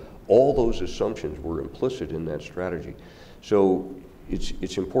 All those assumptions were implicit in that strategy. So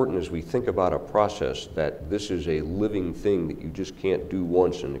it's important as we think about a process that this is a living thing that you just can't do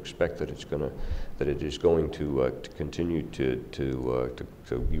once and expect that it is going to continue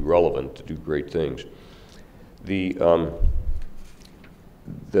to be relevant, to do great things. The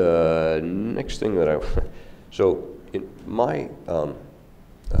next thing that so in my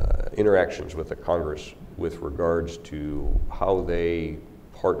interactions with the Congress with regards to how they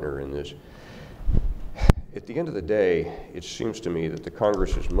partner in this, at the end of the day, it seems to me that the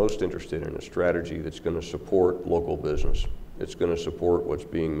Congress is most interested in a strategy that's going to support local business. It's going to support what's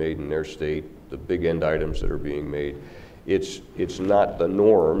being made in their state, the big end items that are being made. It's not the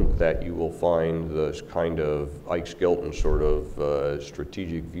norm that you will find this kind of Ike Skelton sort of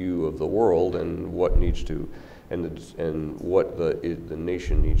strategic view of the world and what needs to, and what the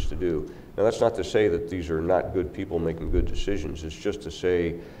nation needs to do. Now, that's not to say that these are not good people making good decisions. It's just to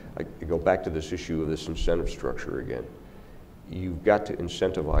say, I go back to this issue of this incentive structure again. You've got to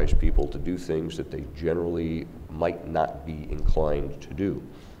incentivize people to do things that they generally might not be inclined to do.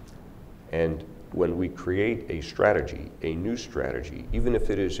 And when we create a strategy, a new strategy, even if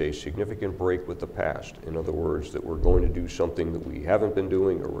it is a significant break with the past, in other words, that we're going to do something that we haven't been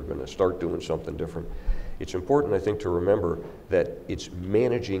doing or we're going to start doing something different, it's important, I think, to remember that it's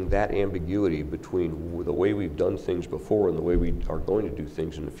managing that ambiguity between the way we've done things before and the way we are going to do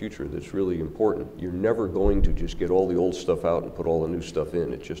things in the future that's really important. You're never going to just get all the old stuff out and put all the new stuff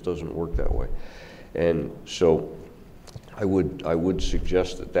in. It just doesn't work that way. And so I would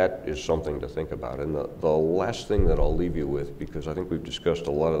suggest that that is something to think about. And the last thing that I'll leave you with, because I think we've discussed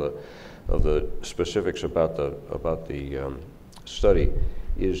a lot of the specifics about the study,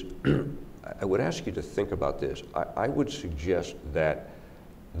 is I would ask you to think about this. I would suggest that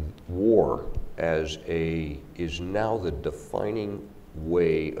war is now the defining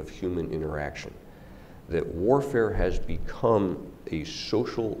way of human interaction. That warfare has become a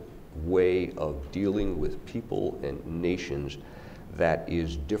social way of dealing with people and nations that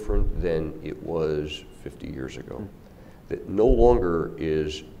is different than it was 50 years ago. That no longer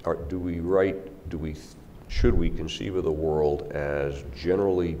should we conceive of the world as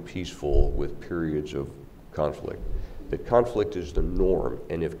generally peaceful with periods of conflict. That conflict is the norm,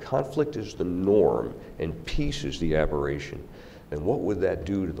 and if conflict is the norm and peace is the aberration, then what would that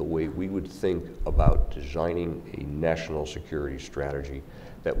do to the way we would think about designing a national security strategy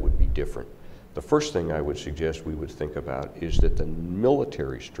that would be different? The first thing I would suggest we would think about is that the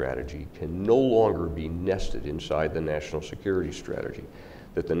military strategy can no longer be nested inside the national security strategy.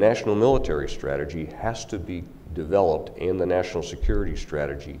 That the national military strategy has to be developed and the national security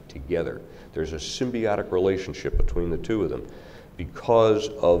strategy together. There's a symbiotic relationship between the two of them because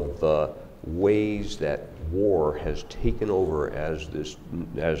of the ways that war has taken over as this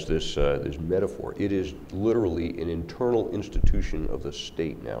metaphor. It is literally an internal institution of the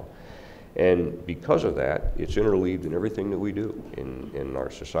state now. And because of that, it's interleaved in everything that we do in our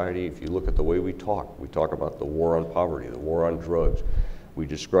society. If you look at the way we talk about the war on poverty, the war on drugs. We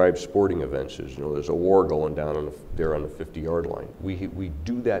describe sporting events as, there's a war going down there on the 50-yard line. We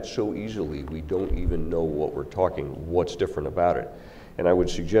do that so easily, we don't even know what's different about it. And I would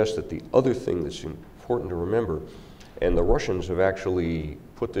suggest that the other thing that's important to remember, and the Russians have actually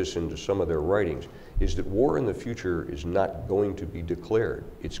put this into some of their writings, is that war in the future is not going to be declared.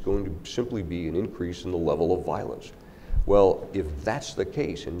 It's going to simply be an increase in the level of violence. Well, if that's the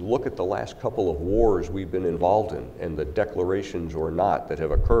case, and look at the last couple of wars we've been involved in, and the declarations or not that have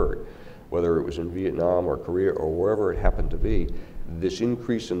occurred, whether it was in Vietnam or Korea or wherever it happened to be, this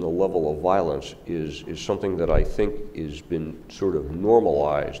increase in the level of violence is something that I think has been sort of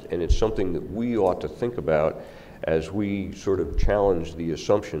normalized, and it's something that we ought to think about as we sort of challenge the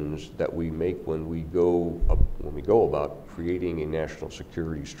assumptions that we make when we go about creating a national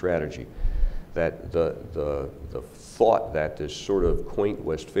security strategy. That the thought that this sort of quaint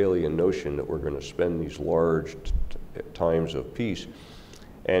Westphalian notion that we're going to spend these large times of peace,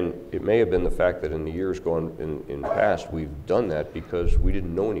 and it may have been the fact that in the years gone in past we've done that because we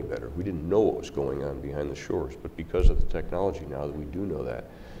didn't know any better. We didn't know what was going on behind the shores, but because of the technology now that we do know that.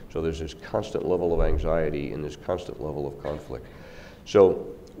 So there's this constant level of anxiety and this constant level of conflict. So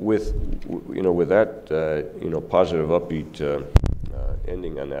with that positive upbeat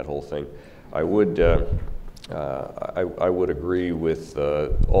ending on that whole thing, I would agree with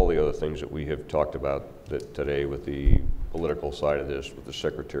all the other things that we have talked about today with the political side of this, with the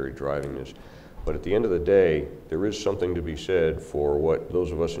secretary driving this. But at the end of the day, there is something to be said for what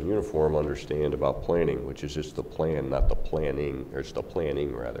those of us in uniform understand about planning, which is it's the plan, not the planning, or it's the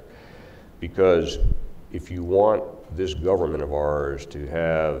planning rather. Because if you want this government of ours to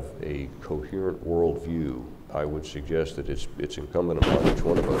have a coherent worldview, I would suggest that it's incumbent upon each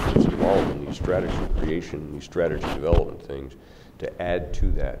one of us that's involved in these strategy creation, these strategy development things, to add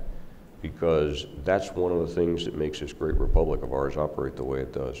to that, because that's one of the things that makes this great republic of ours operate the way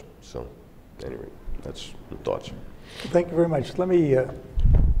it does. So, anyway, that's the thoughts. Thank you very much. Let me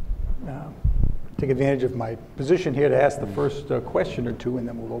take advantage of my position here to ask the first question or two, and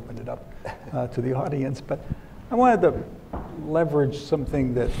then we'll open it up to the audience. But I wanted to leverage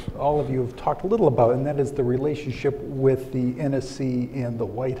something that all of you have talked a little about, and that is the relationship with the NSC and the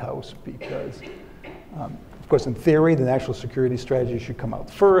White House, because, of course, in theory, the national security strategy should come out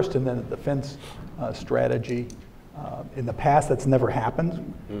first, and then the defense strategy In the past, that's never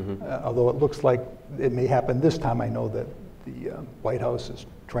happened, although it looks like it may happen this time. I know that the White House is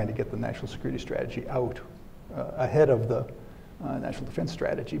trying to get the national security strategy out ahead of the national defense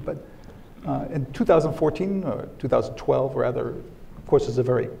strategy. But in 2014, or 2012 rather, of course, there's a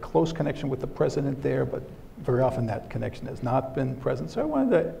very close connection with the president there, but very often that connection has not been present. So I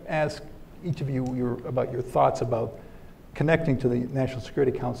wanted to ask each of you about your thoughts about connecting to the National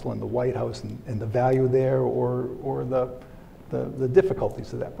Security Council and the White House and the value there, or the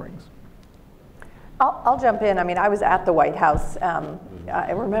difficulties that brings. I'll jump in. I mean, I was at the White House.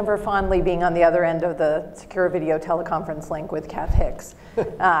 I remember fondly being on the other end of the secure video teleconference link with Kath Hicks.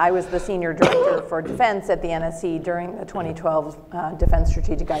 I was the senior director for defense at the NSC during the 2012 Defense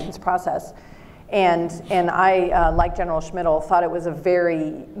Strategic Guidance process. And I, like General Schmidl, thought it was a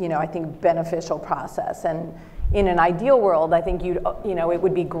very, I think, beneficial process. And in an ideal world, I think it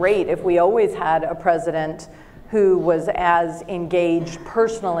would be great if we always had a president who was as engaged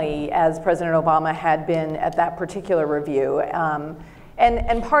personally as President Obama had been at that particular review.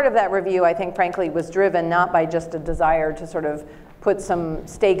 And part of that review, I think, frankly, was driven not by just a desire to sort of put some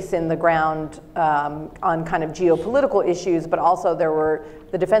stakes in the ground on kind of geopolitical issues, but also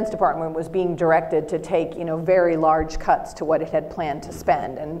the Defense Department was being directed to take, very large cuts to what it had planned to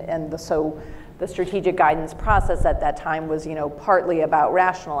spend. So the strategic guidance process at that time was, partly about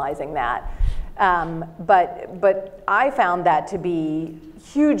rationalizing that. But I found that to be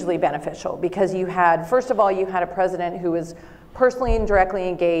hugely beneficial because first of all, you had a president who was personally and directly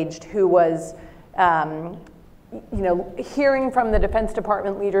engaged, who was, hearing from the Defense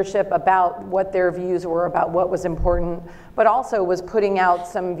Department leadership about what their views were about what was important, but also was putting out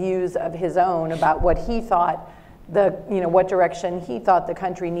some views of his own about what he thought what direction he thought the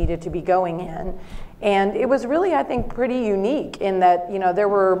country needed to be going in. And it was really, I think, pretty unique in that, there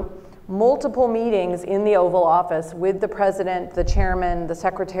were multiple meetings in the Oval Office with the president, the chairman, the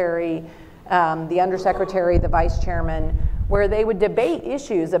secretary, the undersecretary, the vice chairman, where they would debate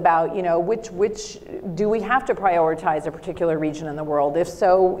issues about, which do we have to prioritize a particular region in the world? If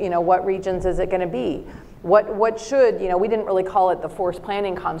so, what regions is it going to be? What should, we didn't really call it the force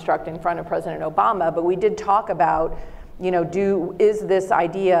planning construct in front of President Obama, but we did talk about, is this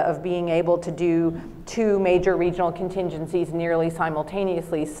idea of being able to do 2 major regional contingencies nearly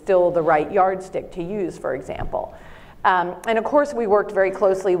simultaneously still the right yardstick to use, for example? And of course, we worked very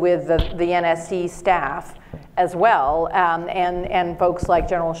closely with the NSC staff as well, and folks like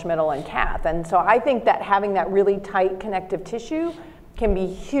General Schmidl and Kath. And so I think that having that really tight connective tissue can be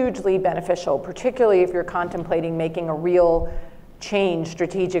hugely beneficial, particularly if you're contemplating making a real change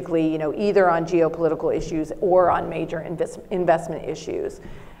strategically, either on geopolitical issues or on major investment issues.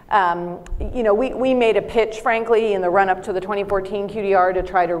 We made a pitch, frankly, in the run-up to the 2014 QDR to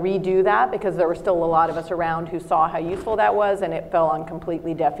try to redo that because there were still a lot of us around who saw how useful that was, and it fell on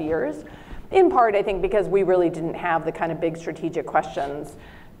completely deaf ears. In part, I think, because we really didn't have the kind of big strategic questions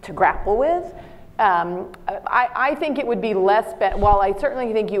to grapple with. I think it would be less, while I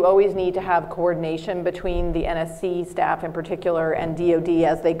certainly think you always need to have coordination between the NSC staff in particular and DoD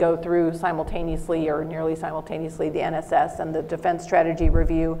as they go through simultaneously or nearly simultaneously the NSS and the Defense Strategy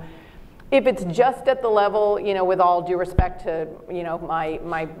Review. If it's just at the level, with all due respect to,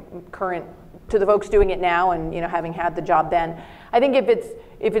 my current, to the folks doing it now and, having had the job then, I think if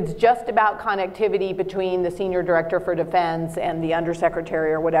it's just about connectivity between the Senior Director for Defense and the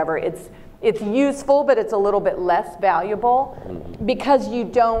Undersecretary or whatever, it's useful, but it's a little bit less valuable because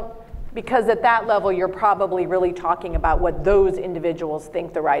because at that level, you're probably really talking about what those individuals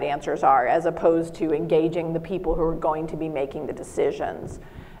think the right answers are, as opposed to engaging the people who are going to be making the decisions.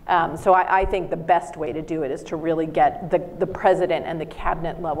 So I think the best way to do it is to really get the president and the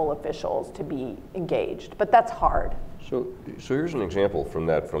cabinet level officials to be engaged, but that's hard. So here's an example from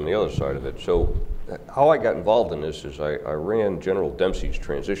the other side of it. So how I got involved in this is I ran General Dempsey's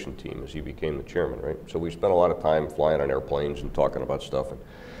transition team as he became the chairman, right? So we spent a lot of time flying on airplanes and talking about stuff.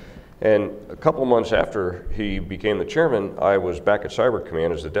 And a couple months after he became the chairman, I was back at Cyber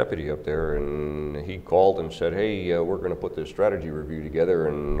Command as the deputy up there, and he called and said, hey, we're going to put this strategy review together,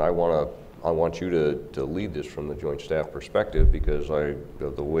 and I want you to lead this from the Joint Staff perspective because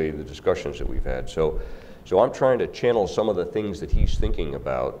of the way the discussions that we've had. So I'm trying to channel some of the things that he's thinking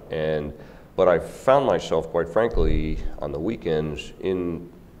about, but I found myself, quite frankly, on the weekends in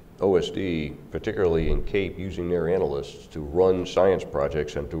OSD, particularly in CAPE, using their analysts to run science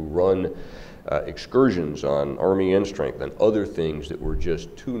projects and to run excursions on Army end strength and other things that were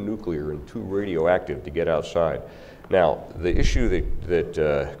just too nuclear and too radioactive to get outside. Now, the issue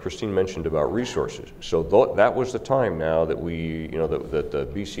that Christine mentioned about resources, so that was the time now that that the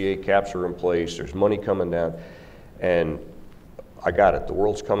BCA caps are in place, there's money coming down. And I got it, the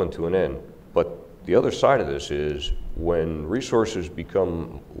world's coming to an end. But the other side of this is when resources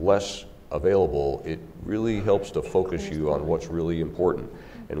become less available, it really helps to focus you on what's really important.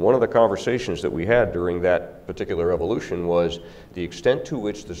 And one of the conversations that we had during that particular evolution was the extent to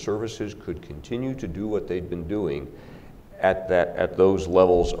which the services could continue to do what they'd been doing at those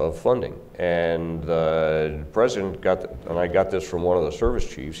levels of funding. And the president and I got this from one of the service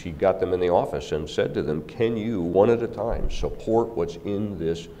chiefs, he got them in the office and said to them, can you, one at a time, support what's in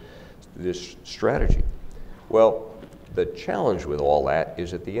this strategy? Well, the challenge with all that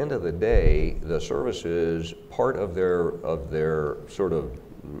is at the end of the day, the services, part of their sort of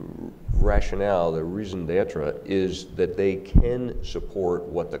rationale, the raison d'etre, is that they can support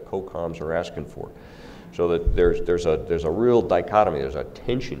what the COCOMs are asking for. So that there's a real dichotomy, there's a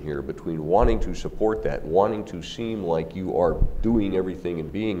tension here between wanting to support that, wanting to seem like you are doing everything and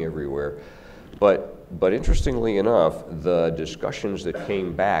being everywhere. But interestingly enough, the discussions that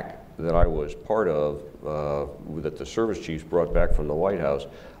came back that I was part of, that the service chiefs brought back from the White House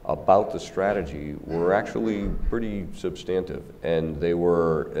about the strategy were actually pretty substantive. And they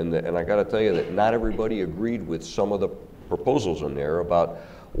were, and I gotta tell you that not everybody agreed with some of the proposals in there about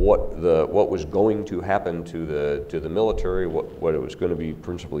what was going to happen to the military, what it was going to be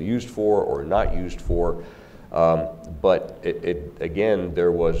principally used for or not used for. But again,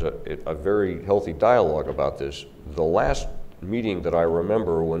 there was a very healthy dialogue about this. The last meeting that I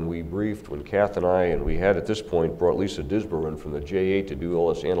remember when Kath and I, and we had at this point brought Lisa Disber in from the J8 to do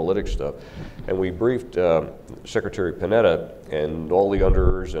all this analytics stuff, and we briefed Secretary Panetta and all the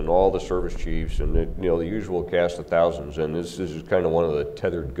unders and all the service chiefs and the usual cast of thousands. And this is kind of one of the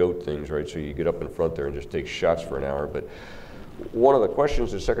tethered goat things, right? So you get up in front there and just take shots for an hour. But one of the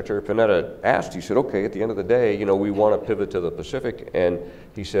questions that Secretary Panetta asked, he said, okay, at the end of the day, we want to pivot to the Pacific. And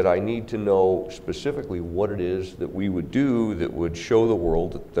he said, I need to know specifically what it is that we would do that would show the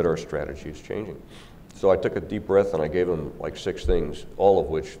world that our strategy is changing. So I took a deep breath and I gave him like 6 things, all of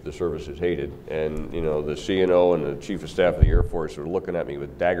which the services hated. And, the CNO and the Chief of Staff of the Air Force were looking at me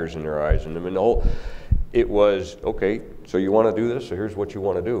with daggers in their eyes. And it was, okay, so you want to do this? So here's what you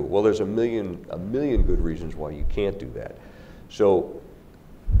want to do. Well, there's a million good reasons why you can't do that. So,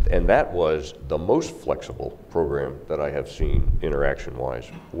 and that was the most flexible program that I have seen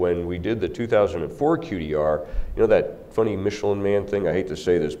interaction-wise. When we did the 2004 QDR, that funny Michelin Man thing, I hate to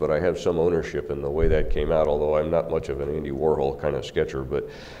say this, but I have some ownership in the way that came out, although I'm not much of an Andy Warhol kind of sketcher, but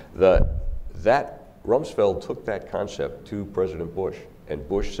Rumsfeld took that concept to President Bush, and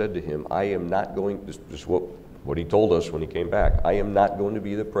Bush said to him, I am not going, this is what he told us when he came back, I am not going to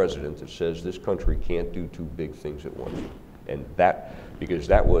be the president that says this country can't do 2 big things at once. And because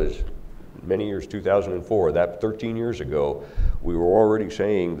that was many years, 2004, that 13 years ago, we were already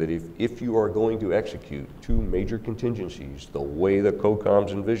saying that if you are going to execute 2 major contingencies the way the COCOMs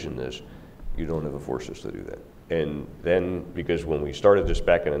envision this, you don't have the forces to do that. And then, because when we started this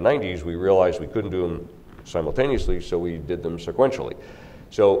back in the 90s, we realized we couldn't do them simultaneously, so we did them sequentially.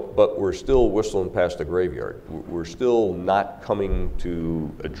 So, but we're still whistling past the graveyard. We're still not coming to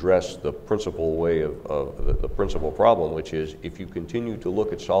address the principal way of the principal problem, which is if you continue to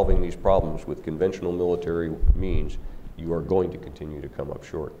look at solving these problems with conventional military means, you are going to continue to come up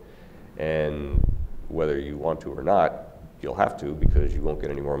short. And whether you want to or not, you'll have to, because you won't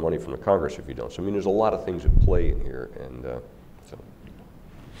get any more money from the Congress if you don't. So, I mean, there's a lot of things at play in here, and so.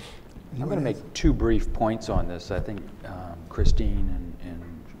 I'm going to make 2 brief points on this. I think Christine and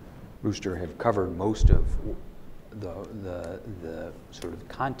Rooster have covered most of the sort of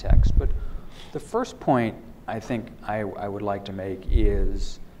context. But the first point I think I would like to make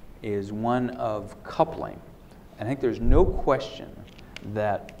is one of coupling. And I think there's no question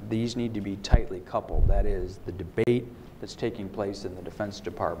that these need to be tightly coupled. That is, the debate that's taking place in the Defense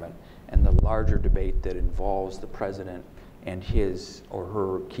Department and the larger debate that involves the President and his or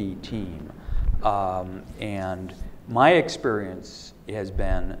her key team. And my experience has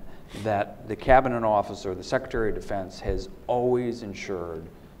been that the Cabinet Office or the Secretary of Defense has always ensured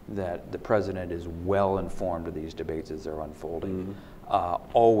that the President is well informed of these debates as they're unfolding,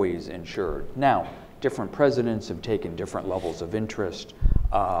 always ensured. Now, different presidents have taken different levels of interest.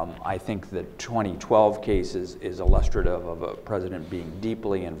 I think the 2012 case is illustrative of a president being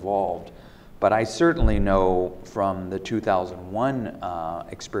deeply involved. But I certainly know from the 2001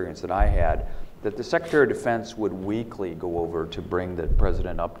 experience that I had that the Secretary of Defense would weekly go over to bring the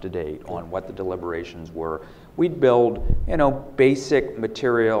President up to date on what the deliberations were. We'd build, basic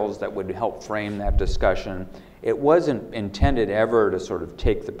materials that would help frame that discussion. It wasn't intended ever to sort of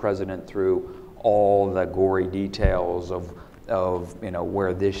take the President through all the gory details of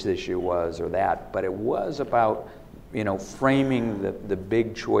where this issue was or that, but it was about framing the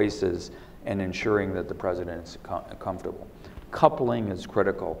big choices and ensuring that the president is comfortable. Coupling is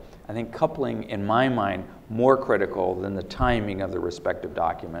critical. I think coupling, in my mind, more critical than the timing of the respective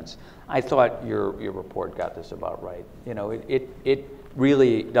documents. I thought your report got this about right. It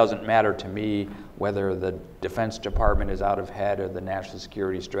really doesn't matter to me whether the Defense Department is out of head of the national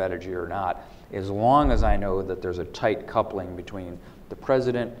security strategy or not, as long as I know that there's a tight coupling between the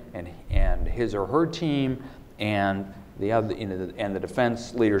president and his or her team and the other, and the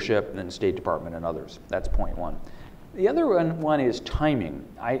defense leadership and the State Department and others. That's point one. The other one is timing.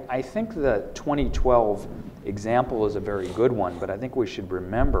 I think the 2012 example is a very good one, but I think we should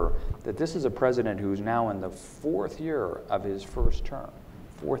remember that this is a president who's now in the 4th year of his first term.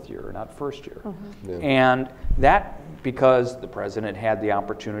 4th year, not first year. Yeah. And that because the president had the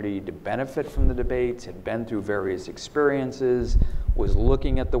opportunity to benefit from the debates, had been through various experiences, was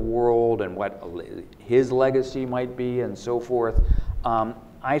looking at the world and what his legacy might be and so forth.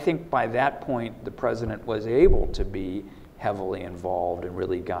 I think by that point, the president was able to be heavily involved and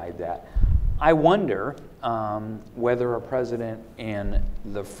really guide that. I wonder whether a president in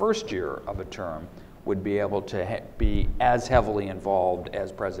the first year of a term would be able to be as heavily involved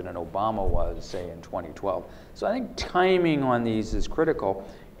as President Obama was, say, in 2012. So I think timing on these is critical.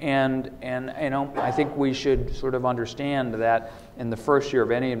 And I think we should sort of understand that in the first year of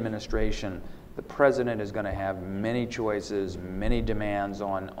any administration, the president is going to have many choices, many demands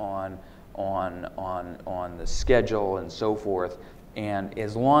on the schedule and so forth. And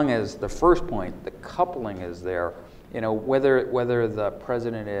as long as the first point, the coupling is there, whether the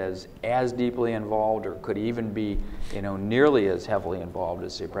president is as deeply involved or could even be, nearly as heavily involved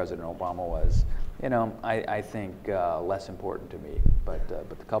as, say, President Obama was, I think less important to me. But the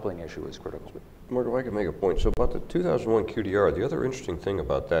coupling issue is critical. Mark, if I could make a point. So about the 2001 QDR, the other interesting thing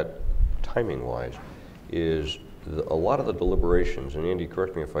about that, timing-wise, is a lot of the deliberations, and Andy,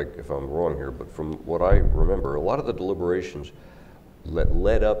 correct me if I'm wrong here, but from what I remember, a lot of the deliberations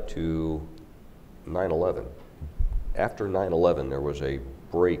led up to 9/11. After 9/11, there was a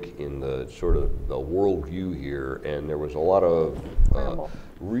break in the sort of the worldview here, and there was a lot of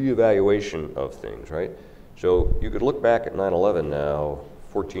reevaluation of things, right? So you could look back at 9/11 now,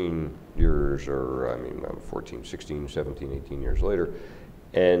 14 years, or 16, 17, 18 years later,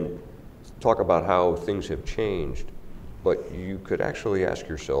 and talk about how things have changed. But you could actually ask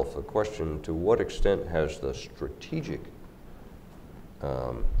yourself the question, to what extent has the strategic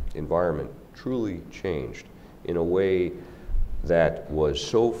environment truly changed in a way that was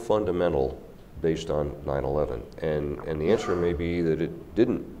so fundamental based on 9/11? And the answer may be that it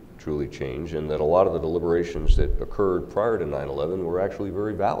didn't truly change, and that a lot of the deliberations that occurred prior to 9/11 were actually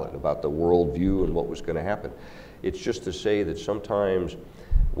very valid about the worldview and what was going to happen. It's just to say that sometimes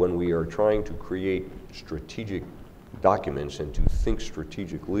when we are trying to create strategic documents and to think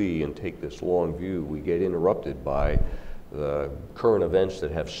strategically and take this long view, we get interrupted by the current events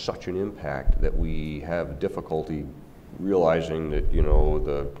that have such an impact that we have difficulty realizing that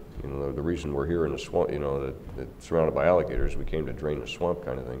the reason we're here in the swamp, that surrounded by alligators, we came to drain the swamp,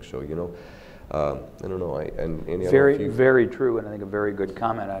 kind of thing. So I don't know. Very true, and I think a very good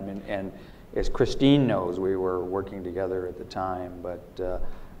comment. I mean, and as Christine knows, we were working together at the time, but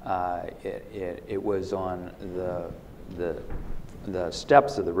it was on the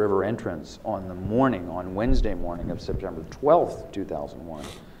steps of the river entrance on Wednesday morning of September 12th, 2001,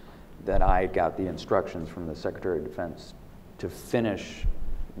 that I got the instructions from the Secretary of Defense to finish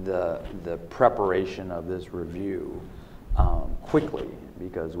the preparation of this review quickly,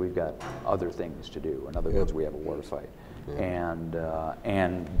 because we've got other things to do. In other words, we have a war fight. Yeah.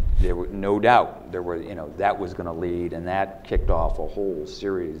 And there were no doubt that was going to lead, and that kicked off a whole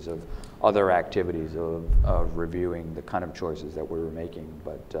series of other activities of reviewing the kind of choices that we were making.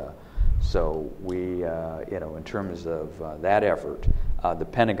 But so we, in terms of that effort, the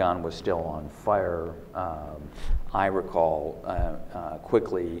Pentagon was still on fire. I recall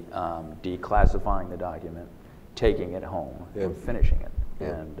quickly declassifying the document, taking it home, and finishing it,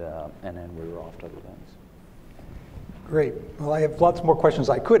 and then we were off to other things. Great. Well, I have lots more questions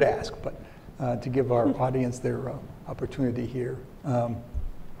I could ask, but to give our audience their opportunity here.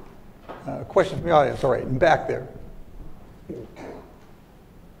 Questions from the audience? All right, and back there.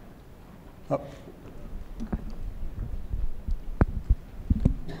 Oh.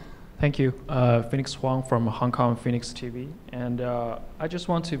 Thank you. Phoenix Huang from Hong Kong Phoenix TV. And I just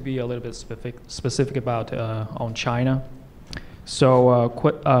want to be a little bit specific about on China. So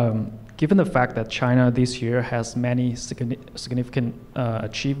given the fact that China this year has many significant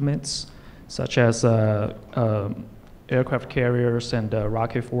achievements, such as aircraft carriers and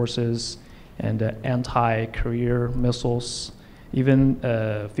rocket forces, and anti-carrier missiles. Even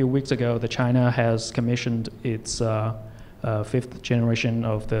a few weeks ago, China has commissioned its fifth generation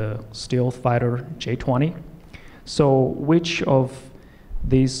of the stealth fighter J-20. So which of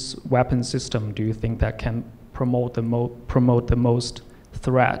these weapon systems do you think that can promote the most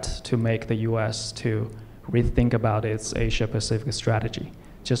threat to make the U.S. to rethink about its Asia-Pacific strategy?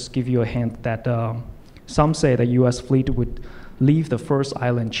 Just give you a hint that some say the U.S. fleet would leave the first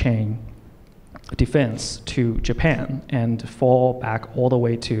island chain defense to Japan and fall back all the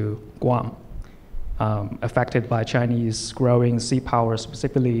way to Guam, affected by Chinese growing sea power,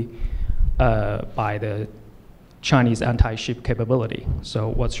 specifically by the Chinese anti-ship capability. So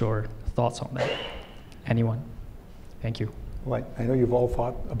what's your thoughts on that? Anyone? Thank you. Well, I know you've all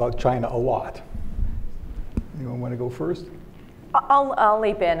thought about China a lot. Anyone want to go first? I'll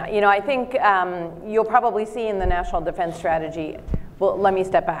leap in. You know, I think you'll probably see in the National Defense Strategy, well, let me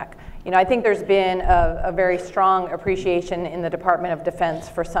step back. You know, I think there's been a very strong appreciation in the Department of Defense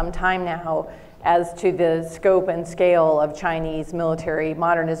for some time now as to the scope and scale of Chinese military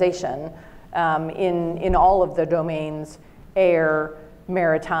modernization in all of the domains: air,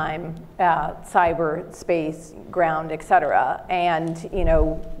 maritime, cyber, space, ground, et cetera. And, you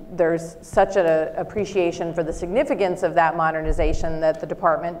know, there's such an appreciation for the significance of that modernization that the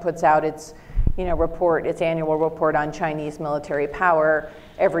department puts out its, you know, its annual report on Chinese military power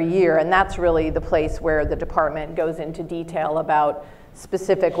every year. And that's really the place where the department goes into detail about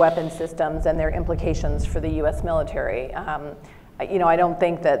specific weapon systems and their implications for the US military. You know, I don't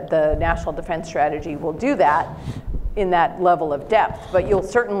think that the National Defense Strategy will do that in that level of depth, but you'll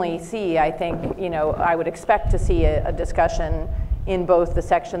certainly see, I think, you know, I would expect to see a discussion in both the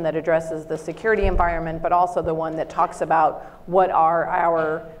section that addresses the security environment, but also the one that talks about what are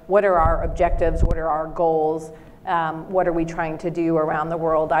our objectives, what are our goals, what are we trying to do around the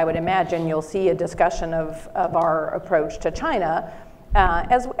world. I would imagine you'll see a discussion of our approach to China,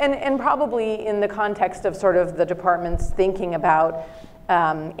 and probably in the context of sort of the department's thinking about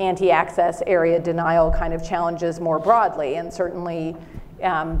anti-access area denial kind of challenges more broadly, and certainly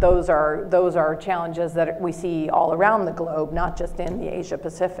those are challenges that we see all around the globe, not just in the Asia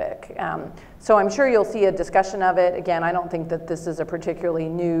Pacific. So I'm sure you'll see a discussion of it. Again, I don't think that this is a particularly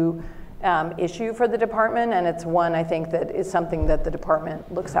new issue for the department, and it's one I think that is something that the department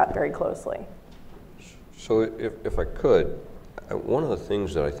looks at very closely. So if I could, one of the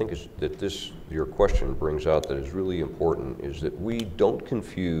things that I think is that your question brings out that is really important is that we don't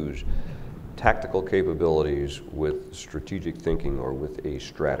confuse tactical capabilities with strategic thinking or with a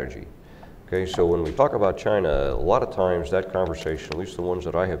strategy. Okay, so when we talk about China, a lot of times that conversation, at least the ones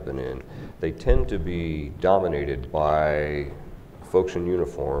that I have been in, they tend to be dominated by folks in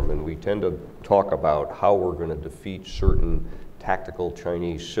uniform, and we tend to talk about how we're going to defeat certain tactical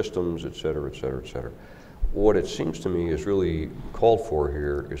Chinese systems, et cetera, et cetera, et cetera. What it seems to me is really called for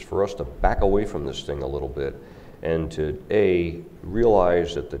here is for us to back away from this thing a little bit and to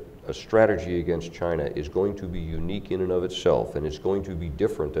realize that a strategy against China is going to be unique in and of itself, and it's going to be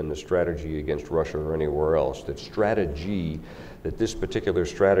different than the strategy against Russia or anywhere else. That this particular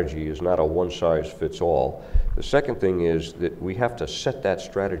strategy is not a one-size-fits-all. The second thing is that we have to set that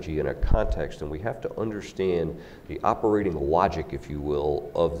strategy in a context, and we have to understand the operating logic, if you will,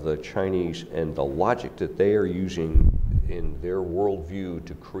 of the Chinese and the logic that they are using in their worldview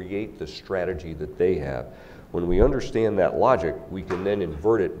to create the strategy that they have. When we understand that logic, we can then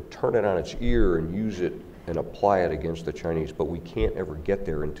invert it, turn it on its ear, and use it and apply it against the Chinese. But we can't ever get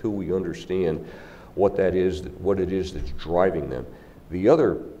there until we understand what it is that's driving them. The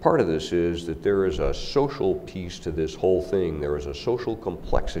other part of this is that there is a social piece to this whole thing. There is a social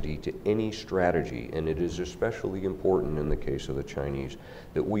complexity to any strategy, and it is especially important in the case of the Chinese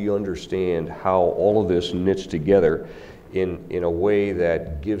that we understand how all of this knits together in a way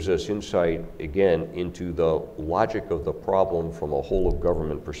that gives us insight, again, into the logic of the problem from a whole of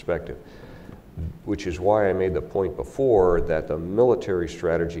government perspective, which is why I made the point before that the military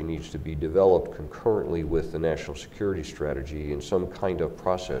strategy needs to be developed concurrently with the national security strategy in some kind of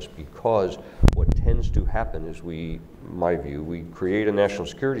process, because what tends to happen is my view, we create a national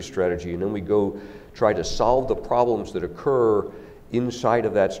security strategy and then we go try to solve the problems that occur inside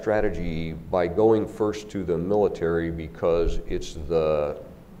of that strategy by going first to the military because it's the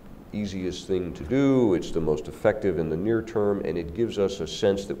easiest thing to do, it's the most effective in the near term, and it gives us a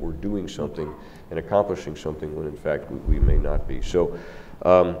sense that we're doing something and accomplishing something when in fact we may not be. So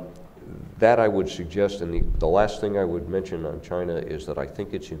that I would suggest, and the last thing I would mention on China is that I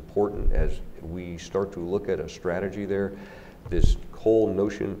think it's important as we start to look at a strategy there, this whole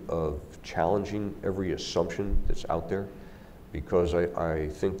notion of challenging every assumption that's out there. because I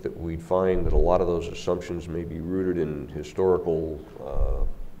think that we'd find that a lot of those assumptions may be rooted in historical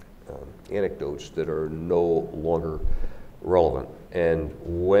anecdotes that are no longer relevant. And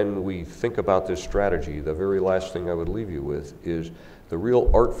when we think about this strategy, the very last thing I would leave you with is the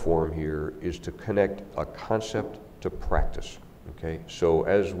real art form here is to connect a concept to practice. Okay, so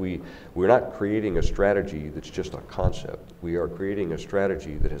as we're not creating a strategy that's just a concept. We are creating a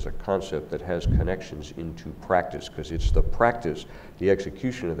strategy that is a concept that has connections into practice, because it's the practice, the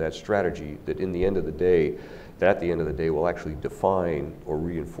execution of that strategy that at the end of the day will actually define or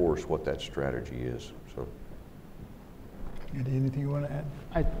reinforce what that strategy is. So, Andy, anything you want to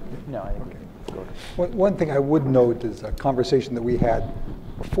add? No, I think go ahead. One thing I would note is a conversation that we had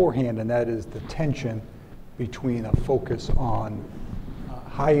beforehand, and that is the tension between a focus on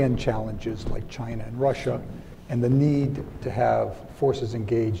high-end challenges like China and Russia and the need to have forces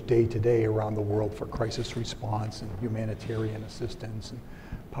engaged day to day around the world for crisis response and humanitarian assistance and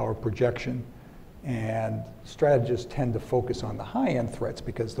power projection. And strategists tend to focus on the high-end threats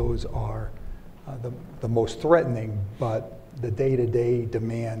because those are the most threatening, but the day-to-day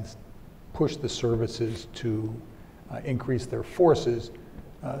demands push the services to increase their forces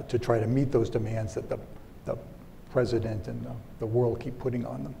to try to meet those demands that the president and the world keep putting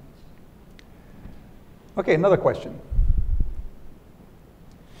on them. Okay, another question.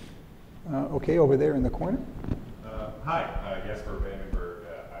 Okay, over there in the corner. Hi, Jesper Vandenberg,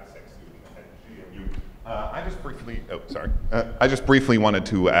 ISEC student at GMU. I just briefly wanted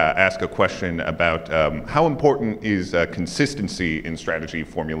to ask a question about how important is consistency in strategy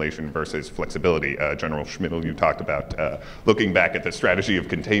formulation versus flexibility. General Schmidl, you talked about looking back at the strategy of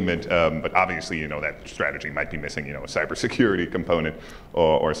containment, but obviously, that strategy might be missing, a cybersecurity component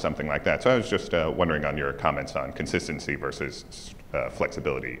or something like that. So I was just wondering on your comments on consistency versus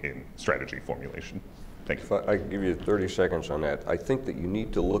flexibility in strategy formulation. Thank you. If I can give you 30 seconds on that. I think that you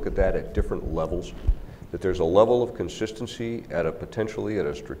need to look at that at different levels. That there's a level of consistency potentially at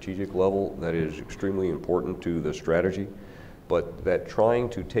a strategic level that is extremely important to the strategy, but that trying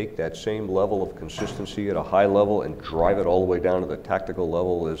to take that same level of consistency at a high level and drive it all the way down to the tactical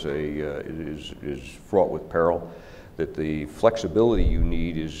level is fraught with peril. That the flexibility you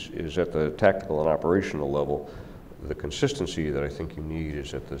need is at the tactical and operational level. The consistency that I think you need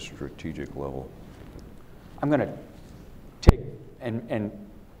is at the strategic level. I'm going to take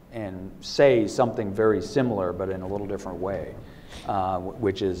and say something very similar, but in a little different way,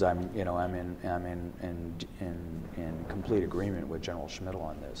 which is I'm in complete agreement with General Schmidl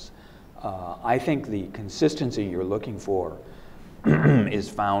on this. I think the consistency you're looking for is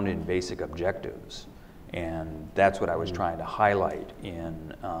found in basic objectives, and that's what I was trying to highlight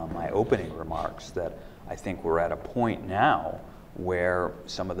in my opening remarks. That I think we're at a point now where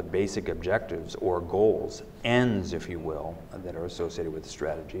some of the basic objectives or goals, ends, if you will, that are associated with the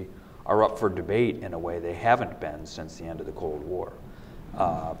strategy, are up for debate in a way they haven't been since the end of the Cold War.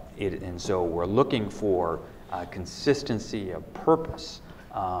 And so we're looking for consistency of purpose.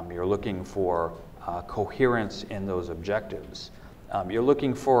 You're looking for coherence in those objectives. You're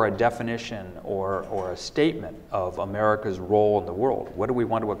looking for a definition or a statement of America's role in the world. What do we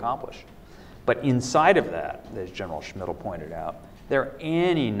want to accomplish? But inside of that, as General Schmidl pointed out, there are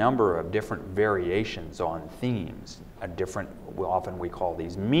any number of different variations on themes, often we call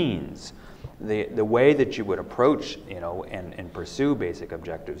these means. The way that you would approach, and pursue basic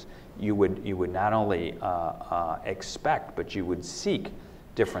objectives, you would not only expect, but you would seek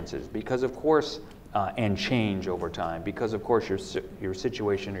differences because, of course, and change over time, because, of course, your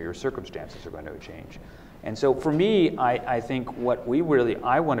situation or your circumstances are going to change. And so for me, I think what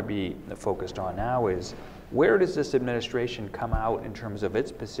I want to be focused on now is where does this administration come out in terms of its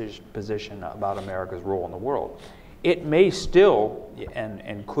position about America's role in the world? It may still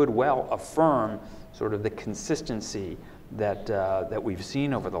and could well affirm sort of the consistency that we've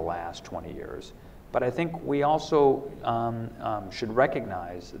seen over the last 20 years. But I think we also should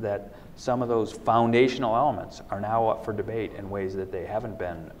recognize that some of those foundational elements are now up for debate in ways that they haven't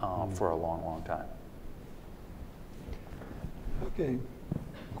been for a long, long time. Okay,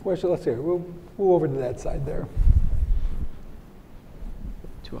 question, let's see, we'll move over to that side there.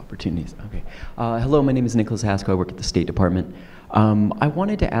 Two opportunities, okay. Hello, my name is Nicholas Haskell, I work at the State Department. I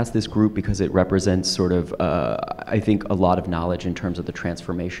wanted to ask this group because it represents sort of, I think, a lot of knowledge in terms of the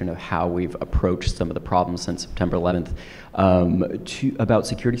transformation of how we've approached some of the problems since September 11th about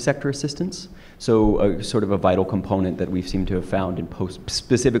security sector assistance. So sort of a vital component that we've seemed to have found in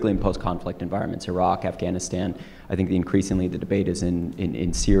specifically in post-conflict environments, Iraq, Afghanistan. I think increasingly the debate is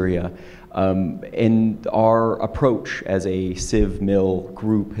in Syria. And our approach as a Civ Mil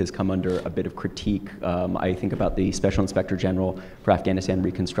group has come under a bit of critique. I think about the Special Inspector General for Afghanistan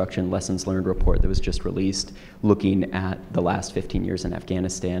Reconstruction Lessons Learned report that was just released, looking at the last 15 years in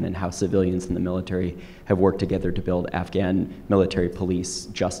Afghanistan and how civilians and the military have worked together to build Afghan military police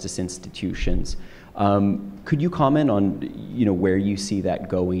justice institutions. Could you comment on, where you see that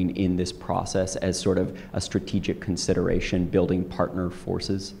going in this process as sort of a strategic consideration, building partner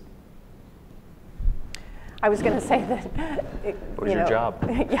forces? I was going to say that, What is your job?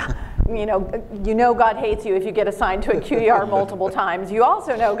 Yeah, God hates you if you get assigned to a QER multiple times. You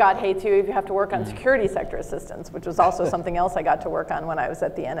also know God hates you if you have to work on security sector assistance, which was also something else I got to work on when I was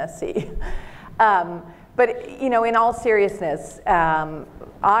at the NSC. But in all seriousness,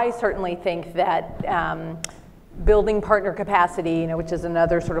 I certainly think that building partner capacity, which is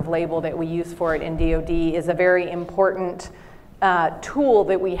another sort of label that we use for it in DoD, is a very important tool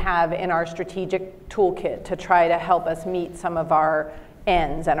that we have in our strategic toolkit to try to help us meet some of our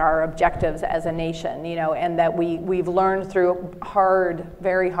ends and our objectives as a nation, and that we've learned through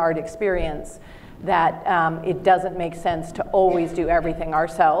very hard experience that it doesn't make sense to always do everything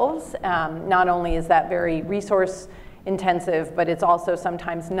ourselves. Not only is that very resource intensive, but it's also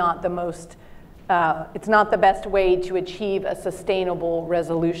sometimes not the most it's not the best way to achieve a sustainable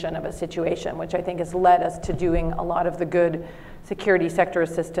resolution of a situation, which I think has led us to doing a lot of the good security sector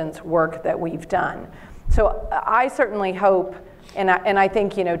assistance work that we've done. So I certainly hope, and I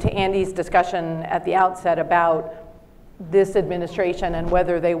think, to Andy's discussion at the outset about this administration and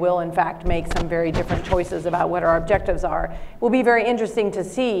whether they will in fact make some very different choices about what our objectives are, it will be very interesting to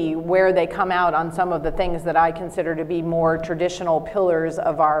see where they come out on some of the things that I consider to be more traditional pillars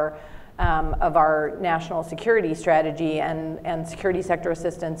of our national security strategy, and security sector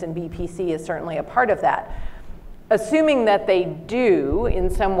assistance and BPC is certainly a part of that. Assuming that they do, in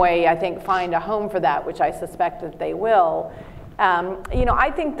some way, I think, find a home for that, which I suspect that they will,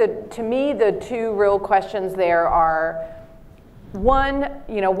 I think that, to me, the two real questions there are, one,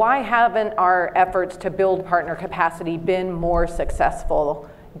 why haven't our efforts to build partner capacity been more successful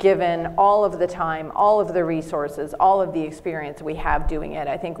given all of the time, all of the resources, all of the experience we have doing it?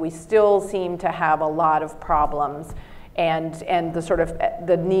 I think we still seem to have a lot of problems, and the sort of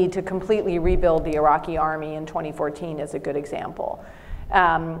the need to completely rebuild the Iraqi army in 2014 is a good example.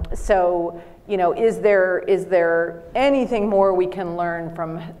 So, is there anything more we can learn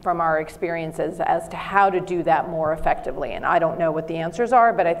from our experiences as to how to do that more effectively? And I don't know what the answers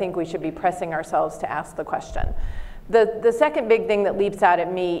are, but I think we should be pressing ourselves to ask the question. The second big thing that leaps out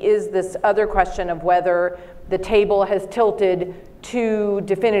at me is this other question of whether the table has tilted too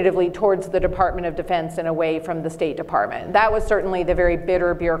definitively towards the Department of Defense and away from the State Department. That was certainly the very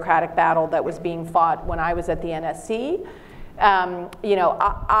bitter bureaucratic battle that was being fought when I was at the NSC.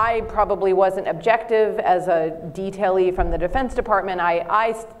 I probably wasn't objective as a detailee from the Defense Department.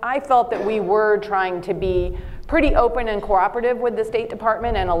 I felt that we were trying to be pretty open and cooperative with the State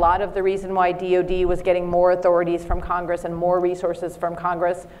Department, and a lot of the reason why DoD was getting more authorities from Congress and more resources from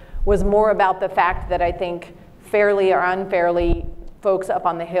Congress was more about the fact that I think, fairly or unfairly, folks up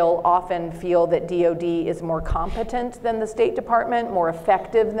on the Hill often feel that DoD is more competent than the State Department, more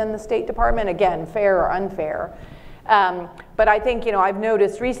effective than the State Department. Again, fair or unfair. But I think, I've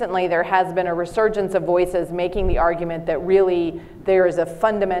noticed recently there has been a resurgence of voices making the argument that really there is a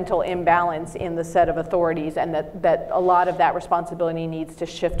fundamental imbalance in the set of authorities, and that a lot of that responsibility needs to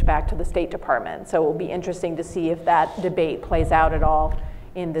shift back to the State Department. So it will be interesting to see if that debate plays out at all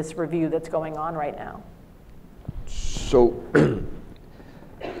in this review that's going on right now. So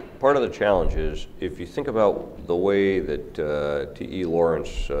part of the challenge is, if you think about the way that T.E.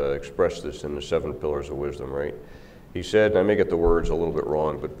 Lawrence expressed this in the 7 Pillars of Wisdom, right? He said, and I may get the words a little bit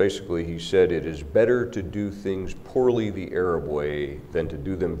wrong, but basically he said, it is better to do things poorly the Arab way than to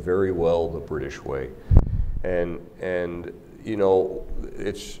do them very well the British way. And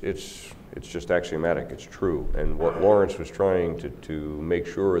it's just axiomatic, it's true. And what Lawrence was trying to make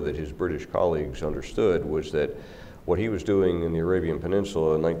sure that his British colleagues understood was that what he was doing in the Arabian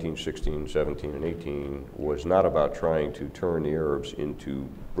Peninsula in 1916, 17, and 18 was not about trying to turn the Arabs into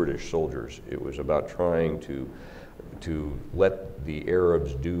British soldiers. It was about trying to let the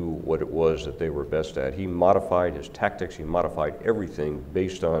Arabs do what it was that they were best at. He modified his tactics, he modified everything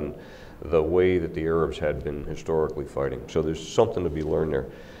based on the way that the Arabs had been historically fighting. So there's something to be learned there.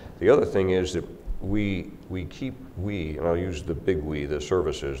 The other thing is that we, and I'll use the big we, the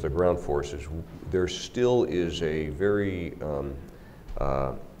services, the ground forces, there still is a very,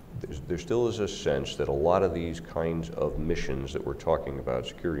 there still is a sense that a lot of these kinds of missions that we're talking about,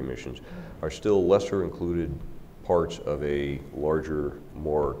 security missions, are still lesser included parts of a larger,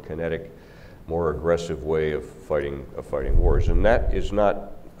 more kinetic, more aggressive way of fighting wars. And that is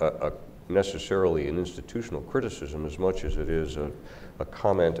not necessarily an institutional criticism as much as it is a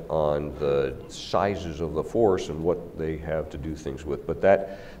comment on the sizes of the force and what they have to do things with. But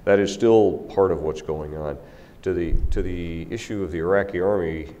that is still part of what's going on. To the issue of the Iraqi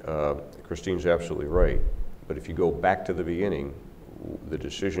army, Christine's absolutely right. But if you go back to the beginning, the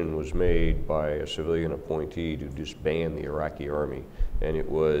decision was made by a civilian appointee to disband the Iraqi army, and it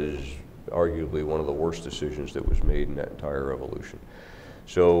was arguably one of the worst decisions that was made in that entire revolution.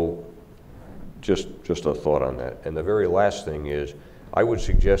 So just a thought on that. And the very last thing is, I would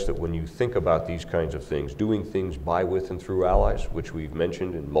suggest that when you think about these kinds of things, doing things by, with, and through allies, which we've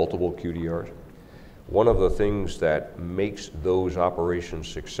mentioned in multiple QDRs, one of the things that makes those operations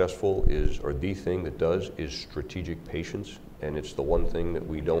successful is, or the thing that does, is strategic patience. And it's the one thing that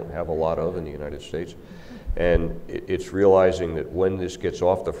we don't have a lot of in the United States. And it's realizing that when this gets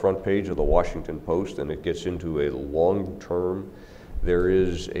off the front page of the Washington Post and it gets into a long term, there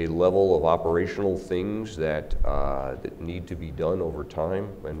is a level of operational things that need to be done over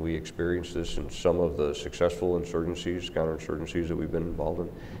time. And we experience this in some of the successful insurgencies, counterinsurgencies that we've been involved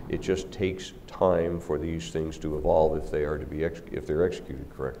in. It just takes time for these things to evolve if they are to be, if they're executed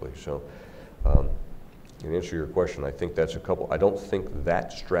correctly. So, in answer to your question, I think that's I don't think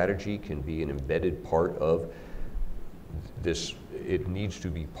that strategy can be an embedded part of this. It needs to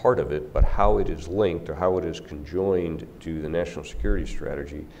be part of it, but how it is linked or how it is conjoined to the national security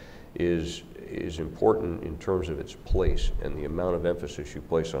strategy is important in terms of its place and the amount of emphasis you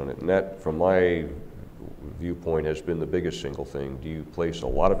place on it. And that, from my viewpoint, has been the biggest single thing. Do you place a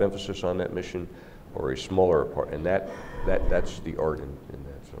lot of emphasis on that mission or a smaller part? And that's the art in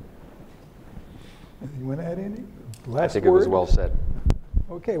that. So. You want to add anything? I think it was well said.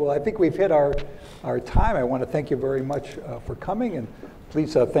 Okay, well, I think we've hit our time. I want to thank you very much for coming, and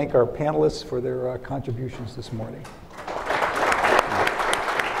please thank our panelists for their contributions this morning.